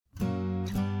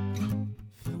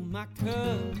my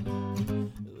cup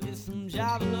with some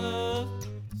Java love.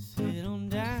 Sit on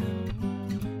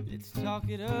down, let's talk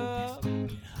it up.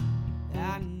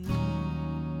 I know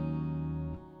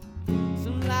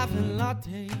some laughing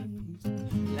lattes.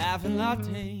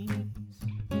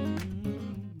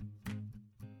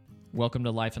 Welcome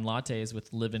to Life and Lattes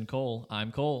with Liv and Cole.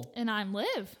 I'm Cole. And I'm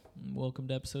Liv. Welcome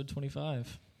to episode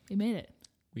 25. We made it.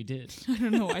 We did. I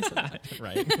don't know why I said that.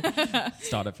 Right.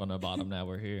 Started from the bottom, now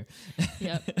we're here.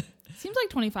 Yep. Seems like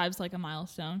 25 is like a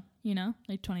milestone, you know?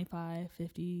 Like 25,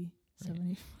 50, 70.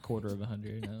 Right. Quarter of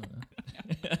 100. I don't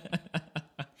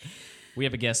know. We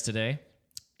have a guest today.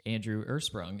 Andrew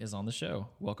Ersprung is on the show.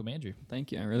 Welcome, Andrew.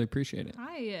 Thank you. I really appreciate it.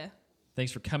 Hi.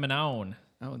 Thanks for coming on.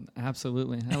 Oh,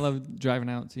 absolutely. I love driving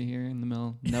out to here in the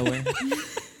middle of nowhere.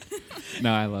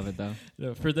 No, I love it, though.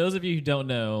 So for those of you who don't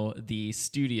know, the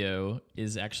studio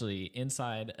is actually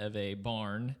inside of a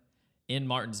barn in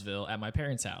Martinsville at my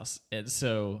parents' house. And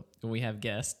so when we have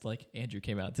guests, like Andrew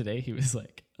came out today, he was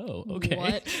like, oh, okay.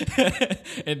 What?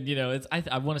 And, you know, it's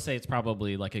I want to say it's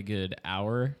probably like a good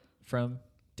hour from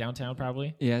downtown,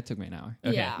 probably. Yeah, it took me an hour.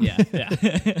 Okay. Yeah.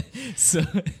 Yeah. So,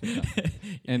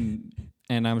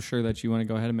 And I'm sure that you want to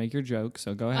go ahead and make your joke,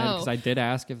 so go ahead, because I did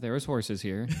ask if there was horses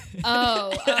here.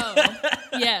 Oh,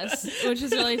 yes, which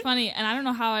is really funny. And I don't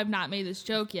know how I've not made this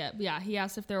joke yet. But yeah, he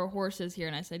asked if there were horses here,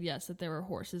 and I said yes, that there were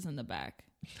horses in the back.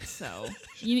 So,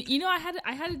 you know, I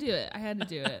had to do it. I had to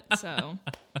do it. So,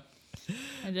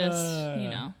 I just,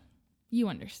 you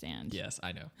understand. yes,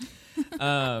 I know.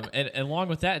 And along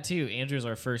with that, too, Andrew's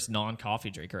our first non-coffee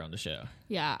drinker on the show.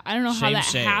 Yeah, I don't know how that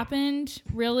Shame. happened,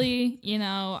 really. You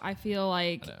know, I feel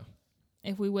like I know.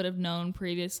 if we would have known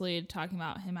previously, talking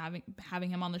about him having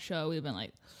him on the show, we'd have been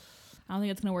like, I don't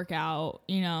think it's going to work out,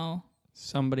 you know.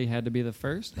 Somebody had to be the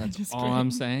first. That's all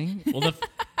I'm saying. Well,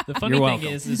 the funny thing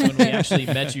is when we actually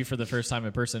met you for the first time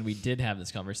in person, we did have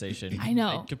this conversation. I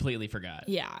know. I completely forgot.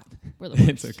 Yeah, we're the worst.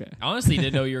 It's okay. I honestly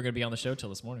didn't know you were going to be on the show till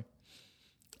this morning.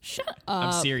 Shut up.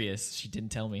 I'm serious. She didn't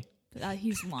tell me.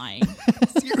 He's lying.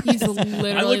 He's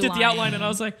literally I looked at the lying. outline and I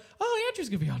was like, oh, Andrew's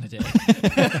going to be on today.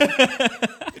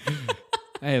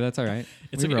 Hey, that's all right.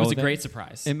 It was a great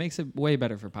surprise. It makes it way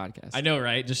better for podcasts. I know,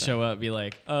 right? Just show up, be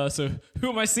like, so who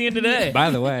am I seeing today?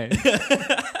 By the way.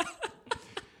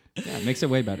 Yeah, it makes it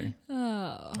way better.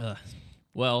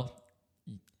 Well,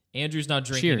 Andrew's not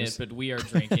drinking Cheers. it, but we are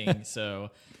drinking. So,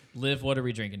 Liv, what are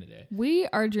we drinking today? We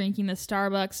are drinking the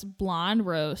Starbucks Blonde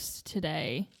Roast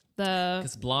today.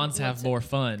 Because blondes have more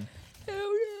fun.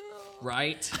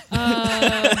 Right?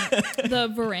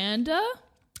 The Veranda.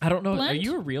 I don't know. Blend? Are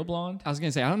you a real blonde? I was going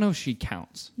to say, I don't know if she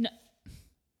counts. No,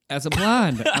 As a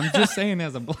blonde. I'm just saying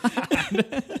as a blonde.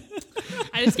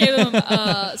 I just gave him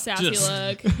a sassy Just.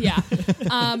 look. Yeah.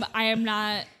 I am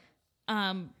not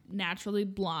naturally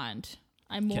blonde.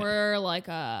 I'm more like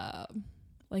a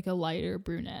lighter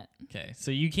brunette. Okay,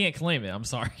 so you can't claim it. I'm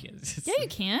sorry. Yeah, you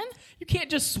can. You can't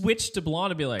just switch to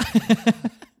blonde and be like,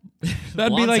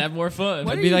 That'd blondes be like have more fun.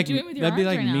 What that'd are be you like doing with your that'd be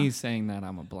arms like right me now? saying that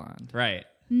I'm a blonde. Right.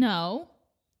 No.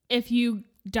 If you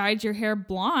dyed your hair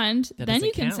blonde, That then doesn't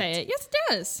you can count. say it. Yes, it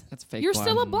does. That's fake. You're blonde.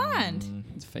 still a blonde.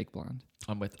 It's fake blonde.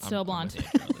 I'm Still blonde. with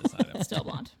Andrew on this item. Still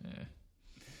blonde. Yeah.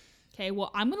 Okay, well,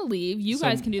 I'm going to leave. You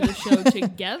guys can do the show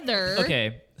together.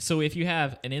 Okay, so if you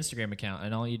have an Instagram account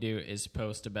and all you do is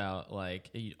post about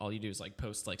all you do is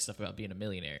post stuff about being a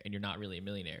millionaire and you're not really a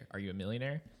millionaire, are you a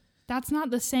millionaire? That's not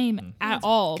the same at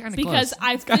all. kinda Because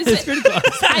close. it's pretty close.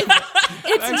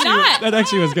 It's not. That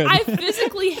actually was good. I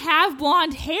physically have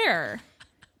blonde hair.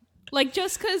 Like,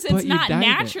 just because it's But you not dyed it.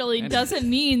 naturally doesn't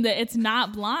mean that it's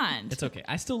not blonde. It's okay.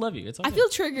 I still love you. It's okay. I feel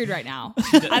triggered right now.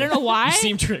 I don't know why. You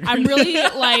seem triggered. I'm really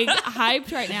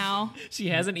hyped right now. She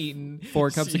hasn't eaten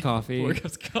 4 cups of coffee. 4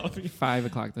 cups of coffee. 5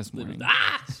 o'clock this morning.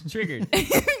 Triggered.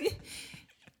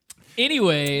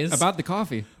 Anyways, About the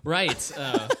coffee. right,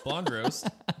 blonde roast.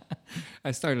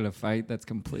 I started a fight. That's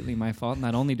completely my fault.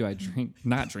 Not only do I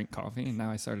not drink coffee, and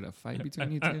now I started a fight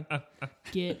between you two.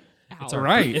 Get out. It's our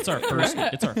right. It's our first.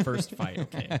 It's our first fight.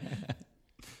 Okay.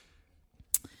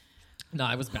 No,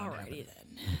 I was bound. to happen. Alrighty then.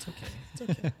 It's okay. It's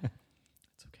okay.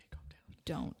 It's okay. Calm down.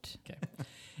 Don't. Okay.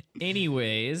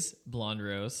 Anyways, blonde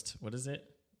roast. What is it?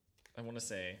 I want to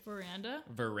say Veranda?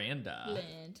 veranda.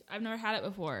 Blend. I've never had it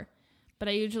before, but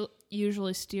I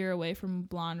usually steer away from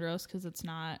blonde roast because it's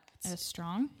not as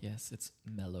strong. Yes, it's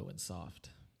mellow and soft.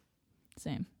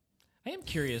 Same. I am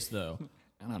curious though.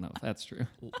 I don't know if that's true.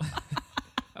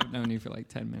 I've known you for like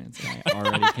 10 minutes, and I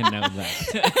already can know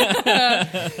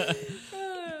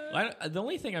that. The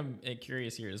only thing I'm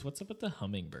curious here is what's up with the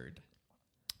hummingbird?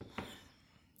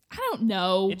 I don't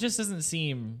know. It just doesn't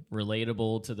seem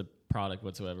relatable to the product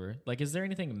whatsoever. Like, is there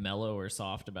anything mellow or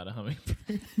soft about a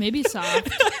hummingbird? Maybe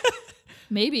soft.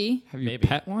 Maybe. Have you Maybe.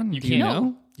 pet one? You Do you can't.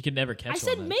 know? You can never catch I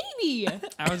said one. maybe.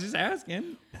 I was just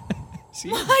asking.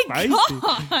 She's My feisty.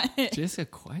 God. Just a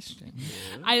question.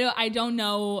 I don't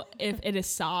know if it is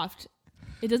soft.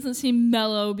 It doesn't seem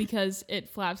mellow because it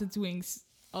flaps its wings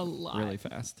a lot. Really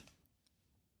fast.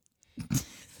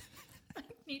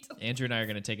 Andrew and I are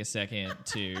going to take a second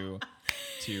to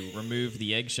remove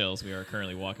the eggshells we are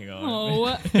currently walking on. Oh.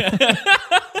 What?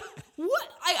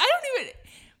 I don't even.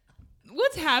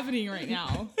 What's happening right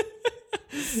now?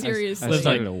 Seriously. I Liv's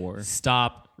started like, a war.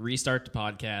 Stop, restart the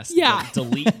podcast. Yeah.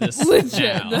 Delete this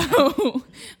Legit, now. though.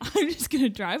 I'm just going to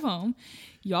drive home.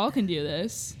 Y'all can do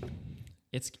this.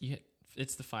 It's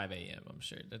the 5 a.m. I'm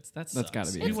sure that's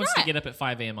gotta be Who it. wants to not. get up at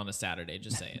 5 a.m. on a Saturday?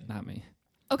 Just saying. Not me.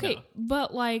 Okay, No.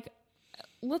 but like,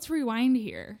 let's rewind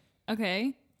here.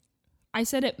 Okay, I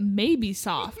said it may be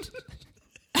soft.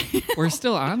 We're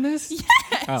still on this?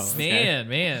 Yes. Oh, okay.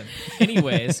 Man.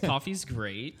 Anyways, coffee's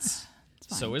great.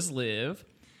 So is Liv.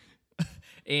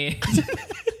 And,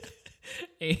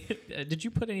 did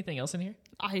you put anything else in here?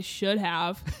 I should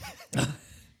have. Is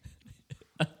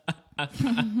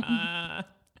there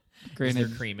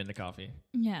Granted, cream in the coffee?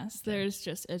 Yes, it's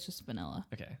just vanilla.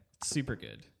 Okay, super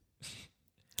good.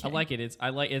 I like it.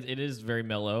 It is very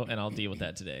mellow, and I'll deal with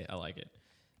that today. I like it.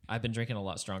 I've been drinking a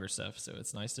lot stronger stuff, so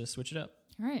it's nice to switch it up.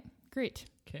 All right, great.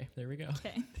 Okay, there we go.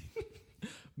 Okay.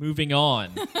 Moving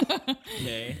on.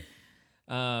 Okay.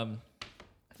 I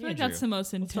feel like that's the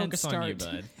most let's intense focus on start. you,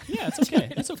 bud. Yeah, it's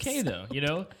okay. It's okay though. You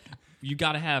know, you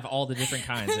got to have all the different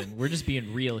kinds, and we're just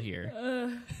being real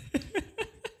here.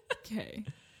 Okay.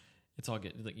 It's all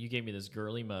good. Look, you gave me this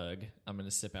girly mug. I'm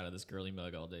gonna sip out of this girly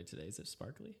mug all day today. Is it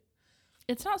sparkly?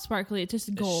 It's not sparkly. It's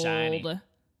just gold. shiny.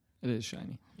 it is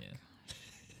shiny. Yeah.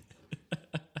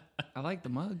 I like the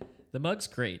mug. The mug's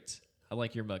great. I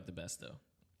like your mug the best though.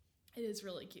 It is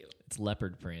really cute. It's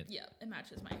leopard print. Yeah, it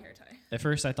matches my hair tie. At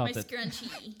first, I My thought that.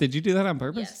 scrunchie. Did you do that on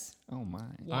purpose? Yes. Oh, my. I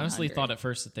honestly 100. thought at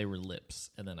first that they were lips,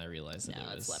 and then I realized that No,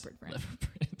 it was it's leopard print. Leopard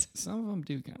print. Some of them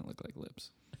do kind of look like lips.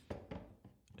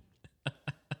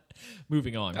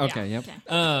 Moving on. Okay, yep.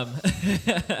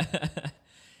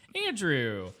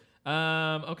 Andrew.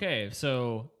 Okay,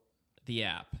 so the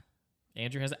app.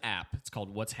 Andrew has an app. It's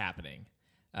called What's Happening.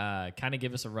 Kind of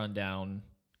give us a rundown.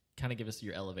 Kind of give us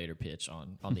your elevator pitch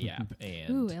on the app. And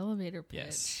Ooh, elevator pitch.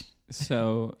 yes.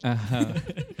 So,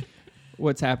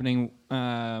 what's happening?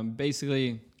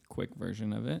 Basically, quick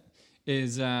version of it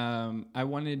is I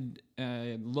wanted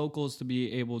locals to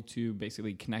be able to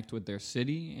basically connect with their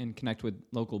city and connect with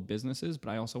local businesses, but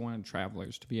I also wanted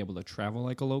travelers to be able to travel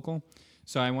like a local.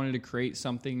 So I wanted to create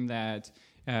something that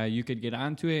you could get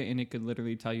onto it, and it could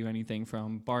literally tell you anything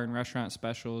from bar and restaurant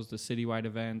specials to citywide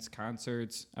events,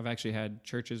 concerts. I've actually had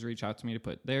churches reach out to me to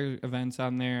put their events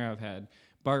on there. I've had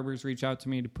barbers reach out to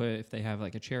me to put if they have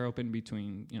like a chair open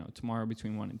between, tomorrow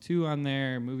between 1 and 2 on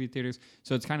there, movie theaters.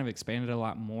 So it's kind of expanded a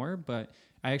lot more, but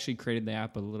I actually created the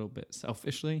app a little bit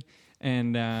selfishly.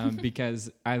 And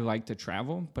because I like to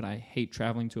travel, but I hate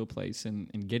traveling to a place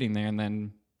and getting there and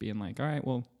then being like, all right,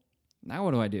 well, now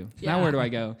what do I do? Yeah. Now where do I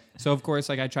go? So of course,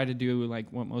 like I try to do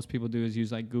like what most people do is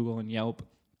use like Google and Yelp.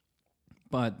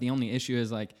 But the only issue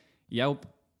is like Yelp.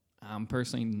 I'm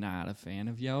personally not a fan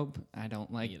of Yelp. I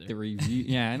don't like either. the review.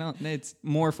 Yeah, I don't. It's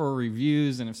more for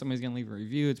reviews, and if somebody's gonna leave a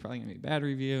review, it's probably gonna be a bad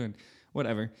review and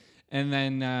whatever. And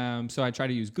then so I try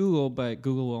to use Google, but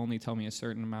Google will only tell me a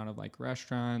certain amount of like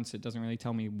restaurants. It doesn't really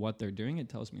tell me what they're doing. It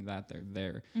tells me that they're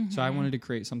there. So I wanted to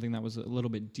create something that was a little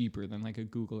bit deeper than like a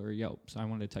Google or a Yelp. So I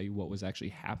wanted to tell you what was actually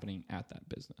happening at that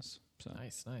business. So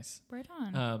Nice. Right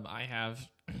on. I have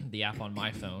the app on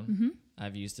my phone.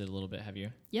 I've used it a little bit. Have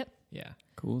you? Yep. Yeah.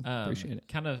 cool. Appreciate it.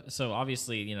 Kind of. So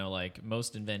obviously, like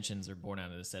most inventions are born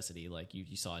out of necessity. Like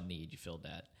you saw a need, you filled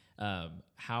that.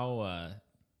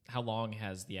 How long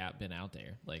has the app been out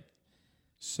there? Like,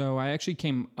 So I actually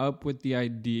came up with the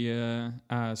idea.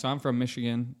 So I'm from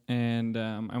Michigan, and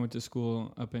I went to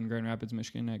school up in Grand Rapids,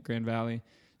 Michigan at Grand Valley.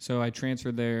 So I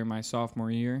transferred there my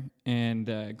sophomore year. And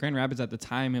Grand Rapids at the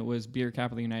time, it was beer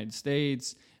capital of the United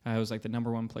States. It was like the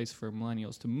 #1 place for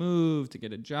millennials to move, to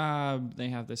get a job. They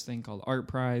have this thing called Art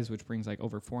Prize, which brings like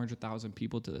over 400,000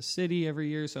 people to the city every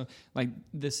year. So like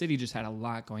the city just had a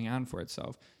lot going on for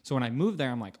itself. So when I moved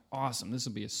there, I'm like, awesome, this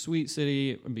will be a sweet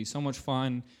city. It would be so much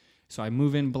fun. So I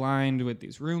move in blind with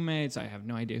these roommates. I have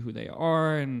no idea who they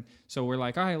are. And so we're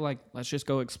like, all right, like, let's just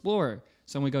go explore.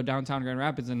 So we go downtown Grand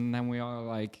Rapids, and then we all are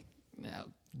like,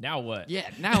 now what? yeah,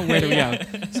 now where do we go?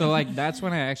 So like that's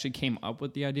when I actually came up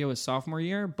with the idea was sophomore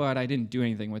year, but I didn't do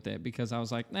anything with it because I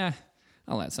was like, I'm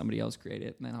I'll let somebody else create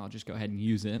it, and then I'll just go ahead and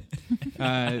use it.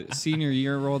 Senior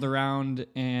year rolled around,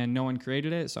 and no one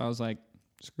created it, so I was like,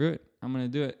 screw it, I'm going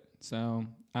to do it. So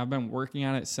I've been working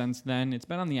on it since then. It's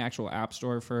been on the actual app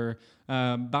store for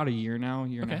about a year now,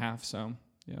 year and a half. So,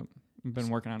 yeah, I've been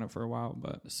working on it for a while.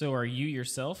 But So are you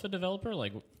yourself a developer?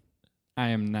 Like, I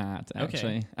am not,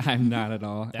 actually. Okay. I'm not at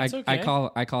all. That's I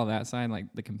okay. call that side like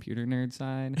the computer nerd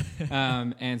side.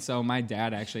 And so my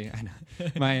dad actually,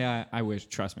 I wish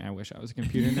I was a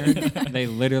computer nerd. They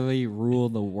literally rule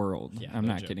the world. Yeah, I'm no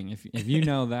not joke. kidding. If you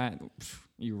know that,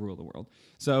 you rule the world.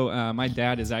 So my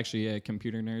dad is actually a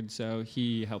computer nerd, so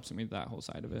he helps me with that whole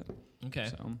side of it. okay,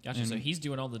 So, gotcha. So and- he's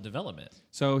doing all the development.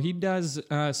 So he does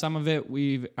some of it.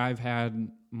 I've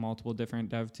had multiple different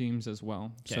dev teams as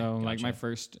well. Okay, So like gotcha. my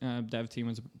first dev team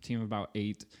was a team of about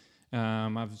 8.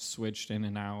 I've switched in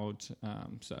and out.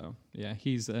 So yeah,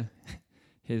 his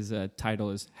title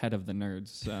is head of the nerds.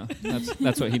 So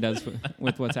that's what he does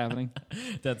with what's happening.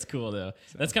 That's cool though.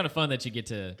 That's kind of fun that you get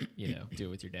to do it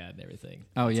with your dad and everything.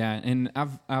 Oh yeah, and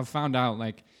I've found out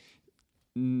like.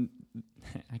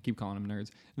 I keep calling them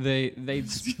nerds.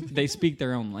 They speak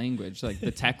their own language. Like the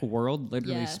tech world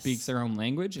literally Yes. speaks their own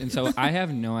language, and so I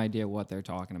have no idea what they're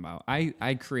talking about.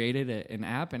 I created an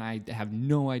app, and I have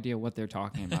no idea what they're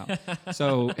talking about.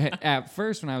 So at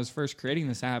first, when I was first creating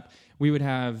this app, we would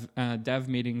have dev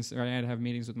meetings, or I'd have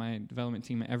meetings with my development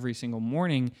team every single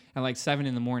morning at like 7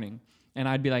 a.m, and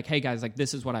I'd be like, "Hey guys, like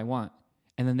this is what I want,"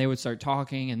 and then they would start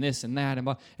talking and this and that and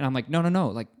blah, and I'm like, "No,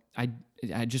 like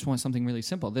I just want something really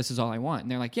simple. This is all I want." And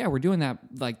they're like, "Yeah, we're doing that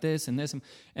like this and this."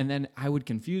 And then I would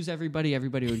confuse everybody.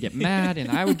 Everybody would get mad,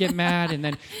 and I would get mad. And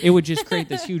then it would just create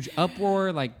this huge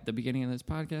uproar, like the beginning of this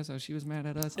podcast, how she was mad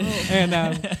at us. And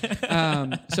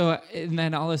and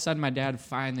then all of a sudden, my dad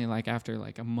finally, like after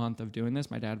like a month of doing this,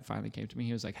 my dad finally came to me.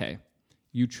 He was like, "Hey,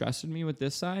 you trusted me with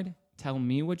this side. Tell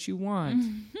me what you want,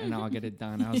 and I'll get it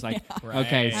done." I was like,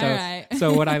 "Okay." Right. So, All right.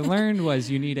 so what I learned was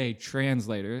you need a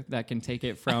translator that can take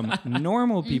it from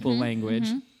normal people language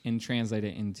and translate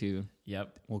it into,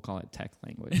 Yep. we'll call it tech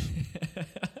language.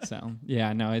 So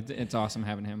yeah, no, it's awesome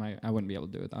having him. I wouldn't be able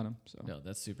to do it without him. So No,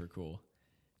 that's super cool.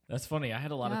 That's funny. I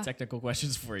had a lot Yeah. of technical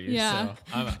questions for you. Yeah.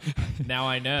 So now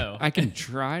I know. I can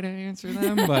try to answer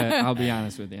them, but I'll be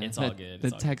honest with you. It's all good. The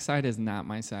It's all tech side is not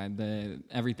my side.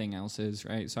 Everything else is,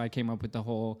 right? So I came up with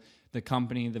the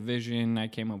company, the vision. I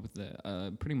came up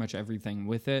with pretty much everything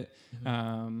with it.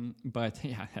 But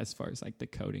yeah, as far as like the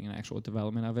coding and actual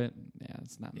development of it, yeah,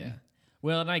 it's not me. Yeah.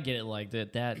 Well, and I get it like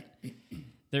that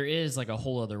there is like a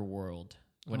whole other world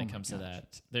when Oh it my comes to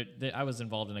gosh. that. I was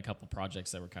involved in a couple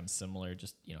projects that were kind of similar,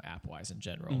 just app-wise in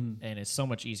general. Mm-hmm. And it's so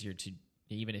much easier to,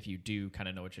 even if you do kind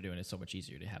of know what you're doing, it's so much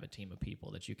easier to have a team of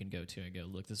people that you can go to and go,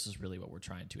 look, this is really what we're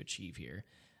trying to achieve here.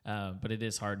 But it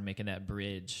is hard making that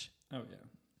bridge Oh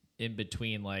yeah. in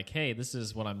between, like, hey, this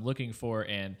is what I'm looking for,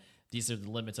 and these are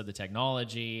the limits of the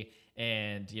technology,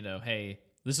 and hey,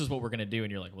 this is what we're gonna do,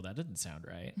 and you're like, well, that doesn't sound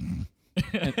right.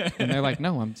 And they're like,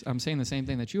 "No, I'm saying the same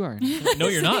thing that you are. No,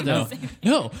 you're not though.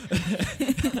 No.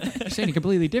 You're saying it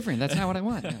completely different. That's not what I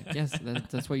want." Like, yes,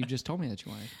 that's what you just told me that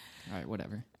you wanted. All right,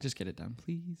 whatever. Just get it done,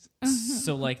 please.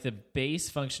 So like the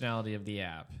base functionality of the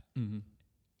app,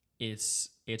 it's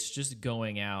just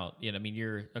going out. I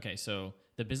mean, so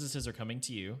the businesses are coming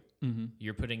to you.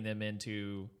 You're putting them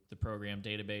into the program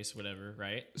database, whatever,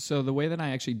 right? So the way that I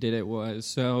actually did it was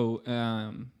so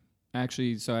I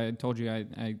told you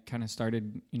I kind of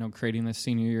started creating this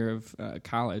senior year of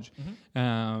college.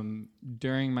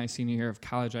 During my senior year of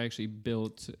college, I actually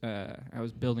I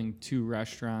was building 2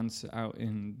 restaurants out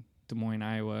in Des Moines,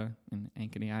 Iowa, and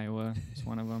Ankeny, Iowa is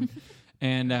one of them.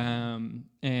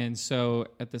 And so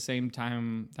at the same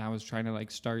time that I was trying to like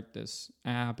start this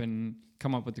app and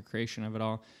come up with the creation of it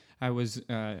all,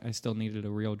 I still needed a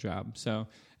real job. So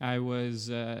I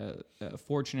was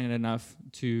fortunate enough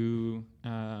to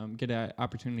get an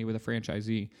opportunity with a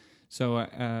franchisee. So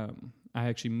I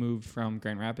actually moved from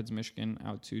Grand Rapids, Michigan,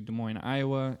 out to Des Moines,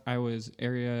 Iowa. I was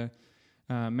area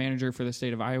manager for the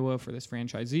state of Iowa for this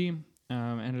franchisee.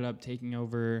 Ended up taking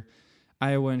over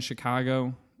Iowa and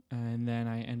Chicago. And then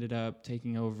I ended up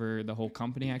taking over the whole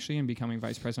company, actually, and becoming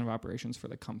vice president of operations for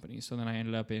the company. So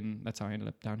then that's how I ended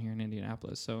up down here in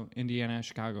Indianapolis. So Indiana,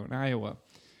 Chicago, and Iowa.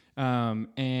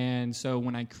 And so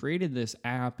when I created this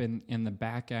app and the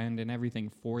back end and everything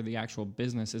for the actual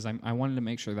businesses, I wanted to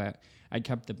make sure that I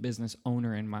kept the business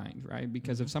owner in mind, right?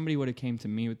 Because if somebody would have came to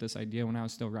me with this idea when I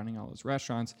was still running all those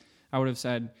restaurants, I would have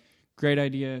said, great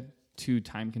idea, too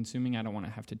time consuming. I don't want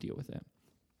to have to deal with it.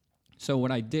 So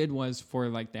what I did was for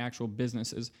like the actual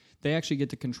businesses, they actually get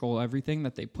to control everything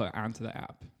that they put onto the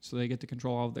app. So they get to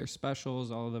control all of their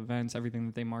specials, all of the events, everything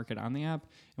that they market on the app.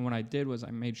 And what I did was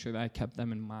I made sure that I kept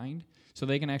them in mind. So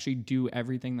they can actually do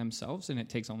everything themselves, and it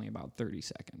takes only about 30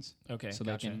 seconds. Okay, So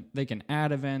gotcha. they can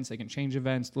add events, they can change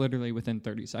events literally within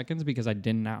 30 seconds because I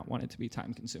did not want it to be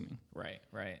time consuming. Right.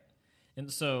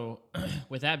 And so,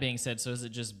 with that being said, so is it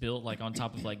just built like on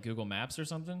top of like Google Maps or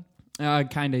something?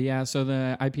 Kind of, yeah. So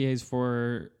the IPAs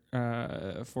for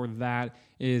that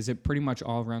is it pretty much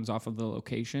all runs off of the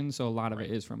location. So a lot of it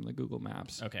is from the Google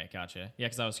Maps. Okay, gotcha. Yeah,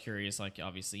 because I was curious, like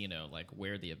obviously, you know, like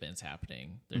where the event's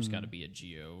happening. There's got to be a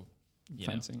geo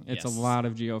Fencing. It's Yes. a lot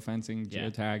of geofencing, Yeah.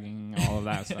 geotagging, all of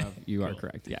that stuff. You are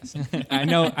correct. Yes, I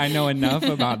know enough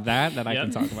about that I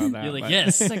can talk about that. You're like, but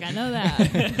yes. It's like, I know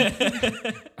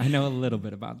that. I know a little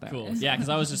bit about that. Cool. Yeah, because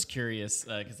I was just curious.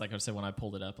 Because, like I said, when I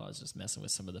pulled it up, I was just messing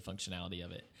with some of the functionality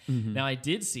of it. Now, I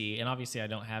did see, and obviously, I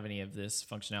don't have any of this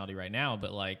functionality right now,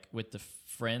 but like with the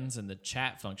friends and the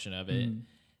chat function of it,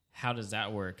 how does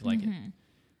that work? Like,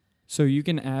 So you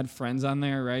can add friends on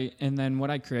there, right? And then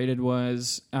what I created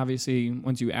was obviously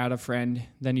once you add a friend,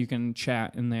 then you can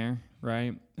chat in there,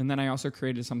 right? And then I also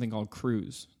created something called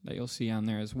Crews that you'll see on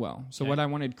there as well. So Okay. what I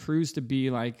wanted Crews to be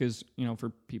like is, you know,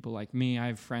 for people like me, I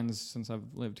have friends since I've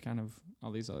lived kind of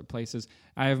all these other places.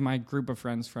 I have my group of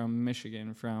friends from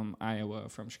Michigan, from Iowa,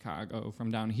 from Chicago,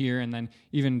 from down here, and then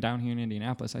even down here in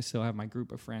Indianapolis, I still have my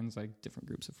group of friends, like different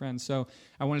groups of friends. So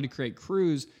I wanted to create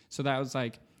Crews, so that was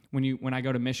like when I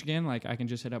go to Michigan, like I can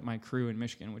just hit up my crew in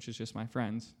Michigan, which is just my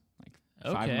friends, like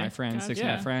 5 of Okay. my friends, 6 of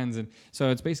Gotcha. my friends, and so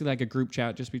it's basically like a group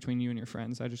chat just between you and your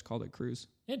friends. I just called it Crews.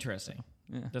 interesting.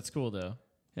 Yeah, That's cool, though.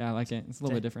 yeah, I like it. It's a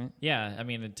little bit different. Yeah, I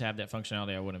mean, to have that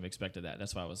functionality, I wouldn't have expected that.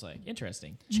 That's why I was like,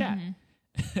 interesting. Chat.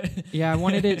 Yeah, I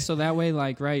wanted it so that way,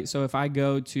 like, right. So if I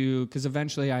go to, because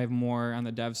eventually I have more on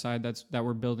the dev side that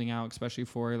we're building out, especially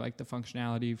for like the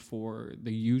functionality for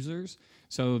the users.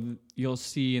 So you'll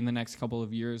see in the next couple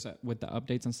of years with the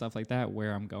updates and stuff like that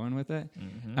where I'm going with it.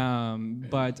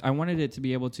 But I wanted it to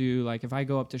be able to, like, if I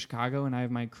go up to Chicago and I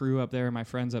have my crew up there, my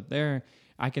friends up there,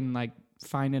 I can like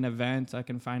find an event, I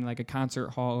can find like a concert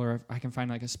hall, or I can find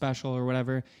like a special or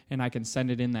whatever, and I can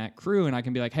send it in that crew, and I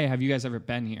can be like, hey, have you guys ever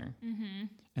been here?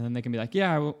 And then they can be like,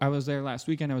 yeah, I was there last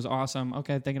weekend. It was awesome.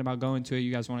 Okay, thinking about going to it.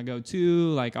 You guys want to go too?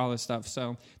 Like all this stuff.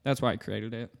 So that's why I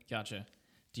created it. Gotcha.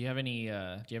 Do you have any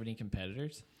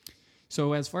competitors?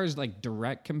 So as far as like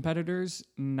direct competitors,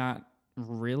 not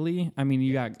really. I mean,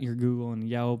 you got your Google and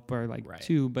Yelp are like Right.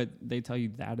 two, but they tell you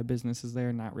that a business is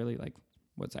there, not really like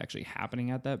what's actually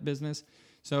happening at that business.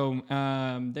 So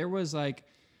there was like,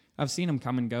 I've seen them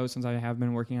come and go since I have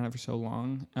been working on it for so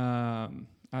long.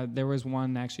 There was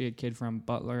one, actually a kid from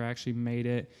Butler actually made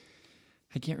it.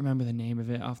 I can't remember the name of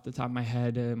it off the top of my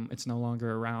head. It's no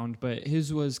longer around, but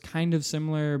his was kind of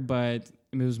similar, but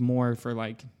it was more for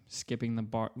like skipping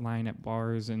the line at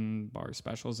bars and bar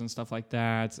specials and stuff like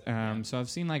that. So I've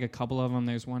seen like a couple of them.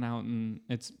 There's one out and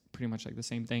it's pretty much like the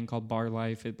same thing called Bar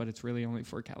Life, but it's really only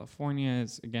for California.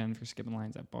 It's again for skipping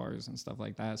lines at bars and stuff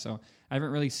like that. So I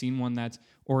haven't really seen one that's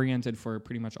oriented for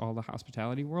pretty much all the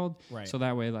hospitality world. Right. So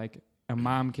that way like a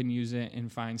mom can use it and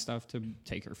find stuff to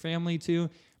take her family to,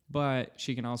 but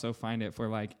she can also find it for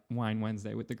like Wine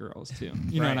Wednesday with the girls too.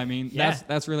 You know Right. what I mean? Yeah.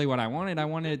 That's really what I wanted. I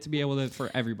wanted it to be able to for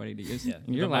everybody to use. Yeah.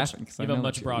 And you're laughing because You have a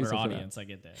much broader audience. I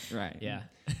get that. Right. Yeah.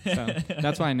 So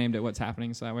that's why I named it What's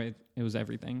Happening. So that way it was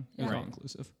everything. It was Right. all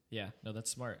inclusive. Yeah. No,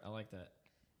 that's smart. I like that.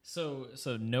 So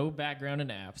no background in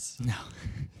apps.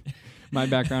 My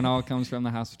background all comes from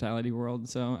the hospitality world.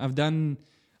 So I've done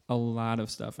a lot of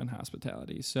stuff in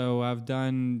hospitality. So I've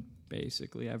done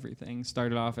basically everything.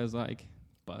 Started off as like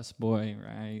busboy,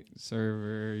 right?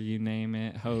 Server, you name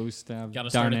it, host. I've Got to done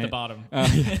start at it. the bottom.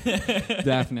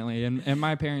 Definitely. And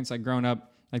my parents, like growing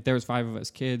up, like there was 5 of us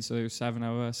kids, so there's 7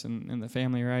 of us in the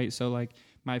family, right? So like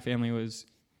my family was,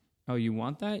 oh, you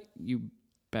want that? You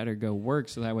better go work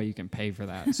so that way you can pay for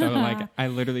that. So like I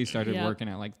literally started Yep. working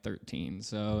at like 13.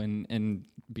 So and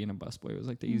being a busboy was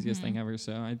like the easiest thing ever.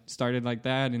 So I started like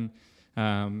that,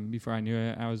 and before I knew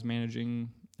it, I was managing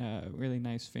really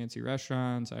nice fancy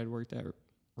restaurants. I'd worked at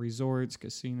resorts,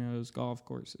 casinos, golf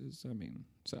courses. I mean,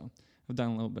 so I've done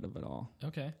a little bit of it all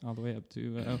Okay. the way up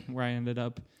to where I ended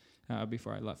up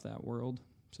before I left that world.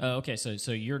 So Oh, okay.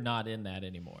 So you're not in that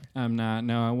anymore. I'm not.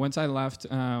 No. Once I left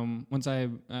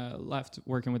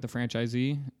working with the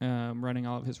franchisee, running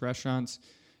all of his restaurants,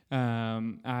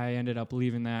 I ended up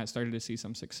leaving that. Started to see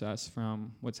some success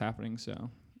from what's happening, so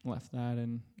left that,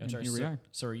 and Gotcha. here we are.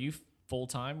 So are you full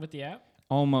time with the app?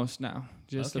 Almost now,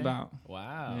 just Okay. about.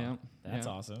 Wow. Yeah, That's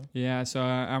yeah. awesome. Yeah, so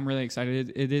I'm really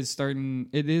excited. It is starting.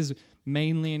 It is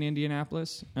mainly in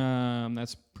Indianapolis.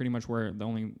 That's pretty much where the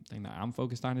only thing that I'm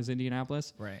focused on is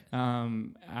Indianapolis. Right.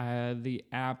 The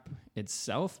app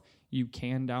itself you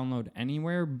can download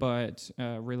anywhere, but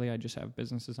really I just have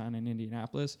businesses on in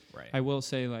Indianapolis. Right. I will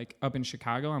say, like, up in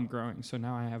Chicago, I'm growing. So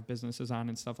now I have businesses on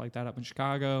and stuff like that up in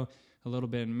Chicago, a little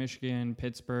bit in Michigan,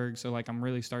 Pittsburgh. So, like, I'm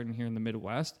really starting here in the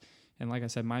Midwest. And like I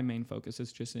said, my main focus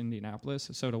is just Indianapolis.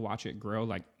 So to watch it grow,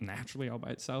 like, naturally all by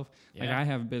itself. Like, Yeah. I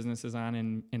have businesses on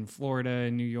in Florida,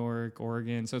 in New York,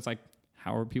 Oregon. So it's like,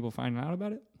 how are people finding out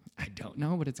about it? I don't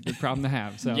know, but it's a good problem to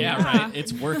have. So Yeah, right.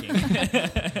 It's working.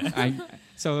 like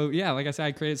I said,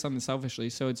 I created something selfishly.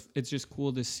 So it's just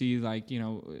cool to see, like,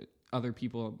 other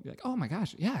people be like, oh my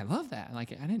gosh, yeah, I love that.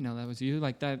 Like, I didn't know that was you.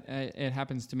 Like that, it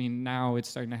happens to me now. It's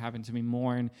starting to happen to me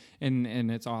more, and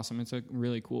it's awesome. It's a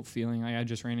really cool feeling. I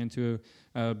just ran into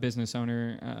a business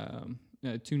owner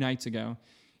 2 nights ago,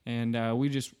 and we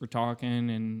just were talking,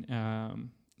 and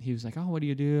he was like, oh, what do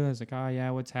you do? I was like, oh yeah,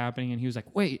 what's happening? And he was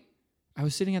like, wait, I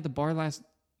was sitting at the bar last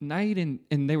night and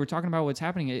they were talking about what's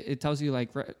happening. It tells you like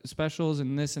specials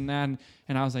and this and that.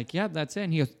 And I was like, yeah, that's it.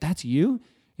 And he goes, that's you?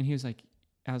 And he was like,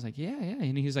 I was like, yeah.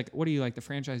 And he was like, what are you, like the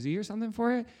franchisee or something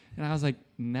for it? And I was like,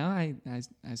 no, I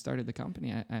started the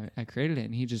company. I created it.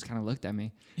 And he just kind of looked at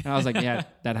me. And I was like, yeah,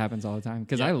 that happens all the time.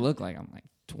 Because Yeah. I look like I'm like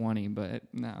 20, but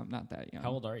no, I'm not that young.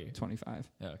 How old are you? 25.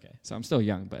 Oh, okay. So I'm still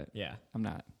young, but Yeah. I'm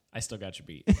not. I still got you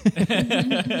beat.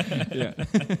 Yeah.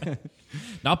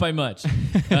 Not by much.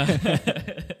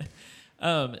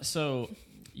 So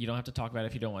you don't have to talk about it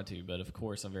if you don't want to, but of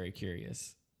course I'm very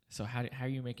curious. So how are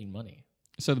you making money?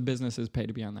 So the businesses pay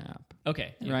to be on the app.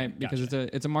 Okay. Right, because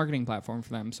gotcha. it's a marketing platform for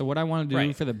them. So what I want to do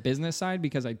Right. for the business side,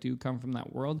 because I do come from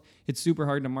that world, it's super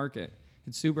hard to market.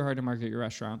 It's super hard to market your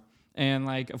restaurant. And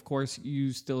like, of course,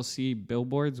 you still see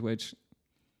billboards, which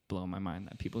blow my mind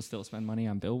that people still spend money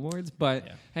on billboards. But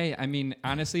Yeah. hey, I mean,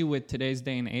 honestly, with today's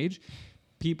day and age,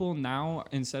 people now,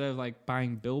 instead of like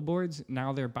buying billboards,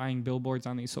 now they're buying billboards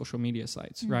on these social media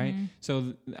sites, right?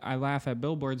 So I laugh at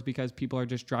billboards because people are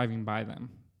just driving by them.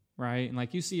 Right. And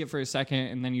like you see it for a second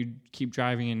and then you keep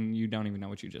driving and you don't even know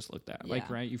what you just looked at. Like,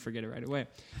 Yeah. right. You forget it right away.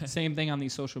 Same thing on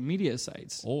these social media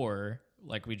sites. Or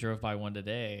like we drove by one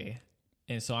today,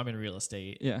 and so I'm in real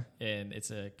estate. Yeah. And it's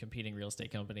a competing real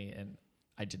estate company, and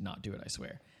I did not do it, I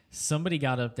swear. Somebody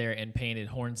got up there and painted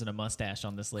horns and a mustache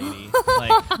on this lady,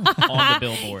 like on the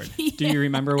billboard. Do you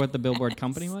remember what the billboard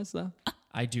company was though?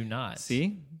 I do not.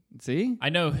 See? I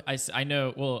know. I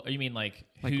know. Well, you mean like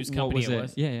whose what company was it it?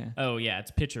 was? Yeah. Oh yeah,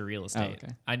 it's Pitcher Real Estate.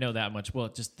 okay. I know that much. Well,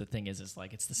 just the thing is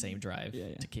like it's the same drive Yeah,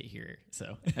 yeah. to get here.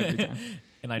 So Every time.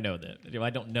 and I know that. I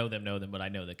don't know them, but I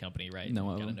know the company, right? Know You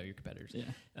of gotta them. know your competitors. Yeah.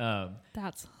 Um,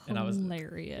 That's And I was-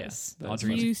 hilarious. yeah. That's You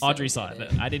Audrey, so Audrey saw did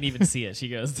it. I didn't even see it. She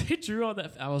goes, "They drew on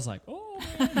that." I was like, "Oh,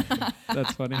 man.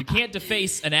 That's funny. You can't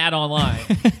deface an ad online."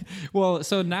 Well,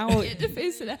 so now To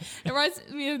face it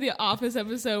reminds me of the Office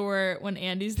episode where when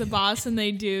Andy's the boss and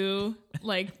they do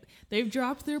like they've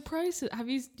dropped their prices.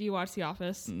 Do you watch The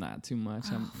Office? not too much.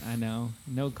 I know.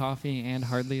 No coffee and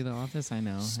hardly the office. I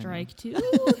know. Strike two.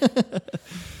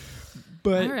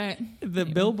 But All right. the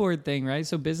billboard thing, right?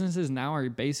 So businesses now are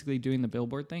basically doing the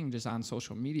billboard thing just on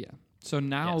social media. So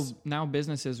now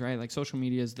businesses, right? Like social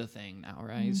media is the thing now,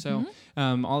 right? So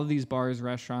all of these bars,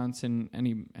 restaurants, and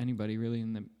anybody really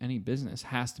in any business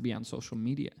has to be on social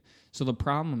media. So the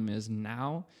problem is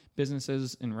now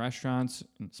businesses and restaurants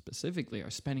specifically are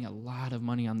spending a lot of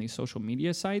money on these social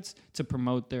media sites to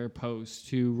promote their posts,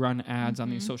 to run ads on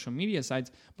these social media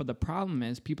sites. But the problem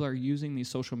is people are using these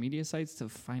social media sites to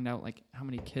find out like how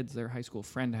many kids their high school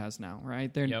friend has now,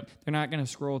 right? They're not going to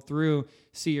scroll through,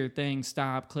 see your thing,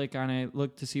 stop, click on it,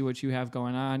 look to see what you have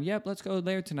going on. Yep, let's go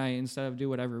there tonight instead of do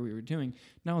whatever we were doing.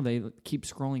 No, they keep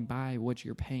scrolling by what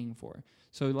you're paying for.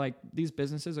 So like these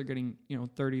businesses are getting,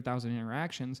 30,000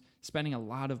 interactions, spending a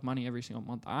lot of money every single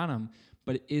month on them,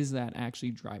 but is that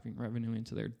actually driving revenue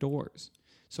into their doors?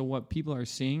 So what people are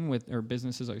seeing or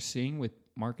businesses are seeing with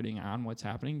marketing on what's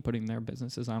happening, putting their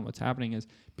businesses on what's happening is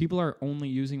people are only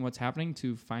using what's happening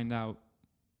to find out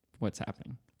what's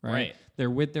happening, right?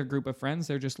 They're with their group of friends.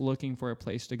 They're just looking for a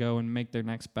place to go and make their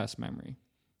next best memory.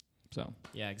 So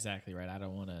Yeah, exactly right. I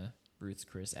don't want a Ruth's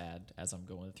Chris ad as I'm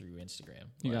going through Instagram.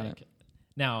 You got it.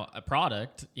 Now, a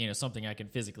product, something I can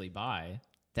physically buy,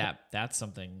 that's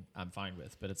something I'm fine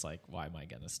with. But it's like, why am I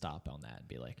going to stop on that and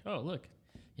be like, oh, look,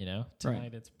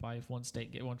 tonight it's buy one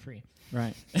steak, get one free.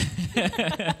 right.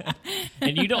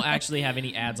 And you don't actually have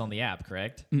any ads on the app,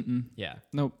 correct? Mm-mm. Yeah,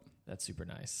 Nope. that's super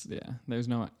nice. Yeah. There's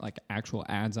no like actual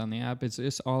ads on the app.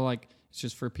 It's all like it's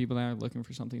just for people that are looking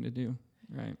for something to do.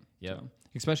 Right. Yep. So,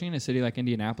 especially in a city like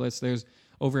Indianapolis, there's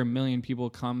over 1 million people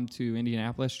come to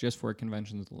Indianapolis just for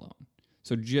conventions alone.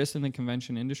 So just in the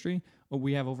convention industry,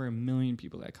 we have over 1 million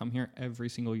people that come here every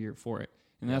single year for it.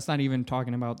 And that's not even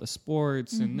talking about the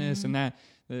sports and this and that,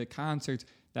 the concerts.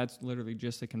 That's literally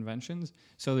just the conventions.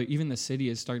 So that even the city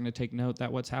is starting to take note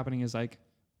that what's happening is like,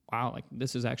 wow, like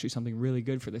this is actually something really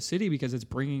good for the city because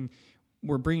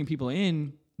we're bringing people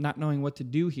in not knowing what to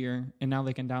do here, and now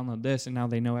they can download this, and now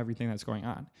they know everything that's going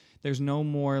on. There's no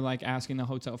more like asking the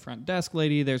hotel front desk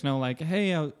lady. There's no like,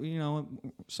 hey, I,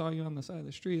 saw you on the side of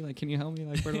the street. Like, can you help me?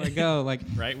 Like, where do I go? Like,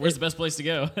 Right? Where's the best place to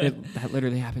go? that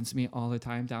literally happens to me all the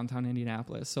time downtown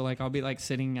Indianapolis. So like, I'll be like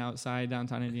sitting outside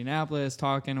downtown Indianapolis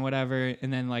talking, whatever,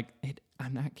 and then like,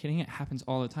 I'm not kidding. It happens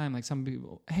all the time. Like some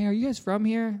people, hey, are you guys from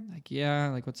here? Like, yeah.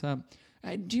 Like, what's up?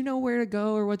 Do you know where to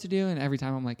go or what to do? And every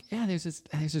time I'm like, yeah, there's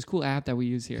this cool app that we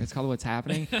use here. It's called What's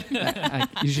Happening.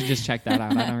 You should just check that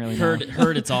out. I don't really know.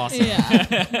 Heard it's awesome. Yeah.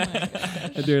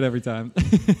 I do it every time.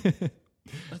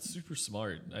 That's super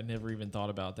smart. I never even thought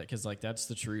about that because like that's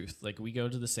the truth. Like we go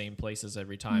to the same places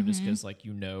every time just because like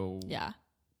Yeah.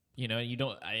 you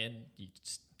don't. You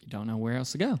just, You don't know where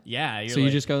else to go. yeah. So you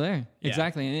just go there. Yeah.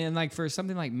 Exactly. And like for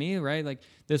something like me, right? Like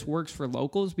this works for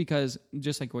locals because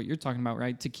just like what you're talking about,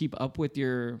 right? To keep up with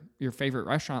your favorite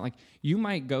restaurant, like you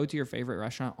might go to your favorite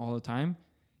restaurant all the time,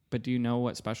 but do you know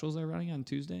what specials they're running on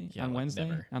Tuesday, Yeah, on like Wednesday,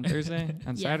 never. on Thursday,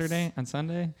 on Yes. Saturday, on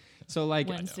Sunday? So like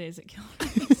Wednesdays at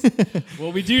Kilmer.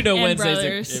 well, we do know And Wednesdays.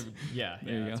 Brothers. Yeah,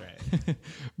 There you that's go. right.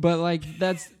 but like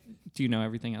do you know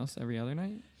everything else every other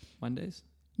night? Mondays?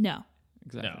 No.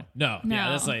 Exactly. No. Yeah,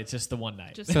 No. that's like it's just the one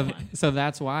night. Just So one. so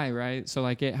that's why, right? So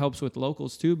like it helps with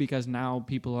locals too because now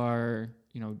people are,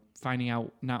 finding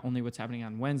out not only what's happening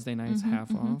on Wednesday nights, half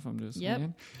off. I'm just Yep.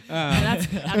 saying. That's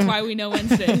why we know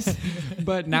Wednesdays.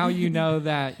 But now you know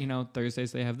that,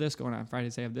 Thursdays they have this going on,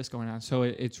 Fridays they have this going on. So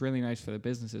it's really nice for the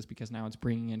businesses because now it's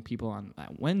bringing in people on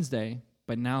that Wednesday,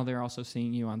 but now they're also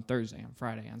seeing you on Thursday, on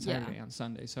Friday, on Saturday, on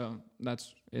Sunday. So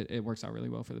it works out really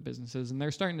well for the businesses. And they're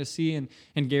starting to see, and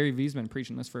Gary Vee's been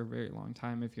preaching this for a very long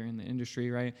time if you're in the industry,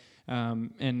 right?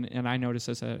 And I noticed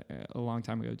this a long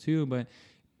time ago too, but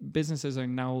businesses are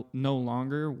now no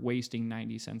longer wasting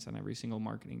 90 cents on every single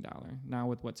marketing dollar. Now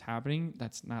with what's happening,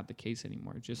 that's not the case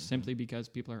anymore. Just simply because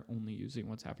people are only using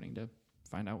what's happening to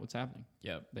find out what's happening.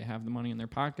 Yep. They have the money in their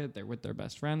pocket. They're with their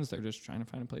best friends. They're just trying to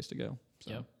find a place to go.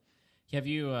 So. Yep. Have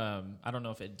you? I don't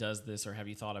know if it does this, or have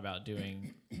you thought about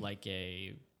doing like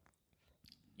a,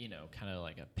 kind of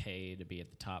like a pay to be at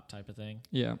the top type of thing?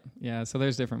 Yeah. So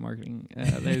there's different marketing.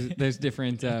 There's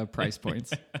different price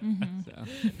points. So,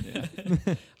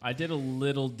 yeah. I did a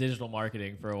little digital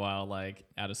marketing for a while, like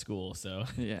out of school. So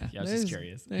Yeah. I was just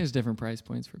curious. There's different price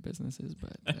points for businesses,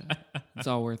 but it's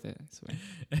all worth it. I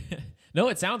swear. No,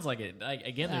 it sounds like it. Like,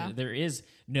 again, Yeah. there is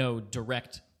no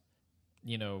direct,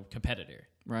 competitor,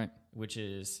 Right. which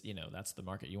is, that's the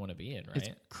market you want to be in, right? It's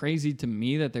crazy to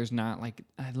me that there's not like,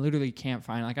 I literally can't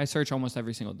find, like I search almost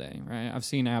every single day, right? I've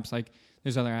seen apps like,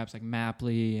 there's other apps like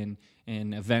Maply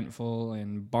and Eventful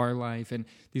and Bar Life and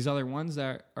these other ones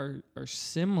that are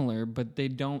similar, but they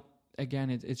don't, again,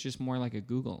 it's just more like a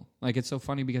Google. Like it's so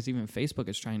funny because even Facebook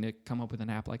is trying to come up with an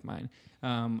app like mine.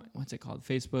 What's it called?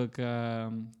 Facebook,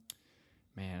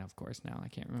 man, of course, now I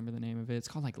can't remember the name of it. It's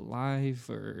called like Live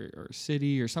or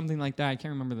City or something like that. I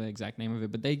can't remember the exact name of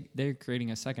it, but they're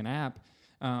creating a second app,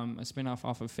 a spinoff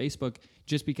off of Facebook,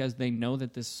 just because they know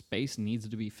that this space needs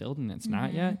to be filled and it's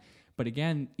not yet. But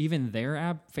again, even their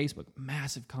app, Facebook,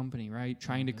 massive company, right?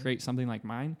 Trying to create something like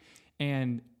mine,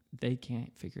 and they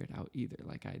can't figure it out either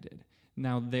like I did.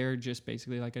 Now they're just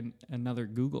basically like another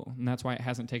Google, and that's why it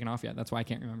hasn't taken off yet. That's why I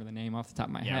can't remember the name off the top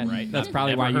of my head. Right. That's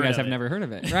probably Never why you heard guys of have it. never heard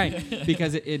of it, right?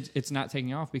 Because it's not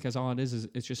taking off because all it is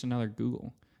it's just another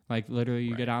Google. Like literally,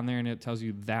 you get on there and it tells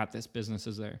you that this business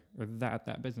is there or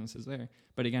that business is there.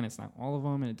 But again, it's not all of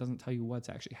them, and it doesn't tell you what's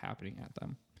actually happening at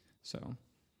them.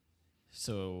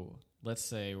 So let's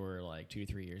say we're like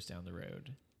 2-3 years down the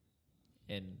road,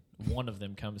 and one of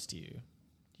them comes to you.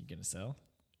 You gonna sell?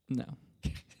 No.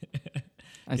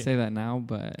 I say that now,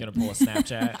 but Gonna pull a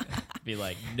Snapchat? Be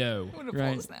like, no,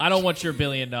 right. I don't want your $1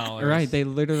 billion. Right, they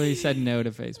literally said no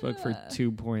to Facebook for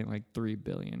 2.3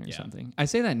 billion or Yeah. something. I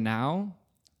say that now,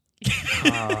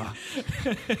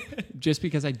 just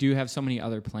because I do have so many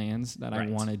other plans that Right.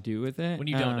 I want to do with it. When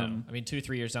you don't know. I mean,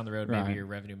 2-3 years down the road, maybe right. your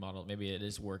revenue model, maybe it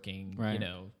is working, Right.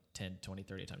 10, 20,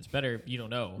 30 times better. You don't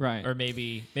know. Right. Or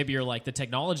maybe you're like, the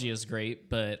technology is great,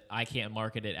 but I can't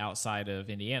market it outside of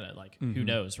Indiana. Like, who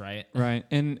knows, right? Right.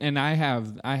 And I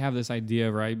have this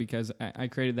idea, right? Because I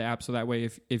created the app so that way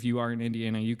if you are in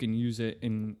Indiana, you can use it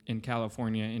in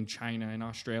California, in China, in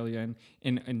Australia,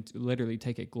 and literally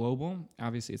take it global.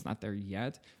 Obviously, it's not there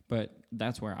yet, but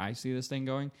that's where I see this thing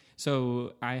going.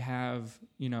 So I have,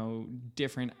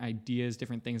 different ideas,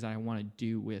 different things that I want to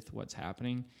do with what's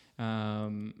happening.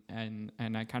 And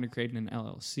I kind of created an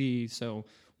LLC. So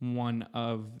one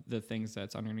of the things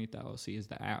that's underneath the LLC is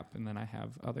the app. And then I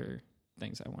have other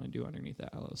things I want to do underneath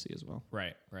that LLC as well.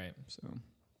 Right. So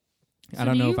I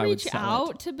don't know if I would reach sell out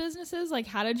it. to businesses? Like,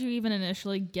 how did you even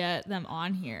initially get them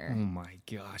on here? Oh my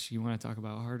gosh. You want to talk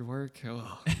about hard work?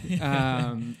 Oh.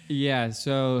 Yeah.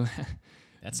 So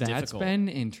That's that's difficult. been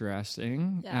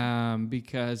interesting. Yeah.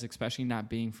 Because especially not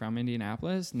being from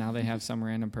Indianapolis, now they have some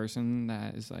random person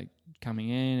that is like coming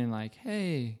in and like,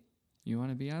 hey, you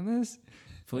want to be on this?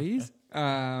 Please.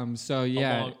 So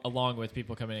yeah. Along with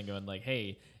people coming in and going like,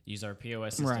 hey, use our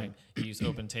POS system, Right. use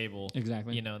Open Table.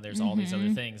 Exactly. And there's all these other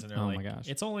things. And they're Oh like, my gosh.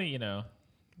 it's only,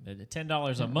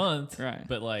 $10 a month. Right.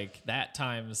 But like that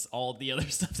times all the other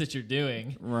stuff that you're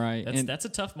doing. Right. That's a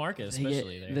tough market,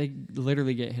 especially there. They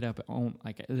literally get hit up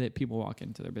that people walk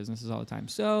into their businesses all the time.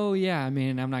 So yeah, I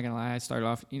mean, I'm not gonna lie. I started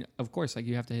off, of course, like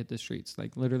you have to hit the streets,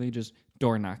 like literally just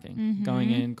door knocking,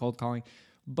 going in, cold calling.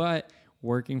 But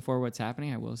working for what's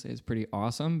happening, I will say, is pretty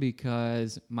awesome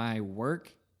because my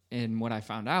work and what I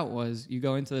found out was you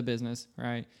go into the business,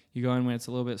 right? You go in when it's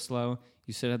a little bit slow.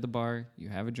 You sit at the bar, you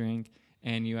have a drink.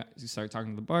 And you start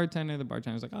talking to the bartender. The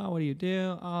bartender's like, oh, what do you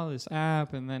do? Oh, this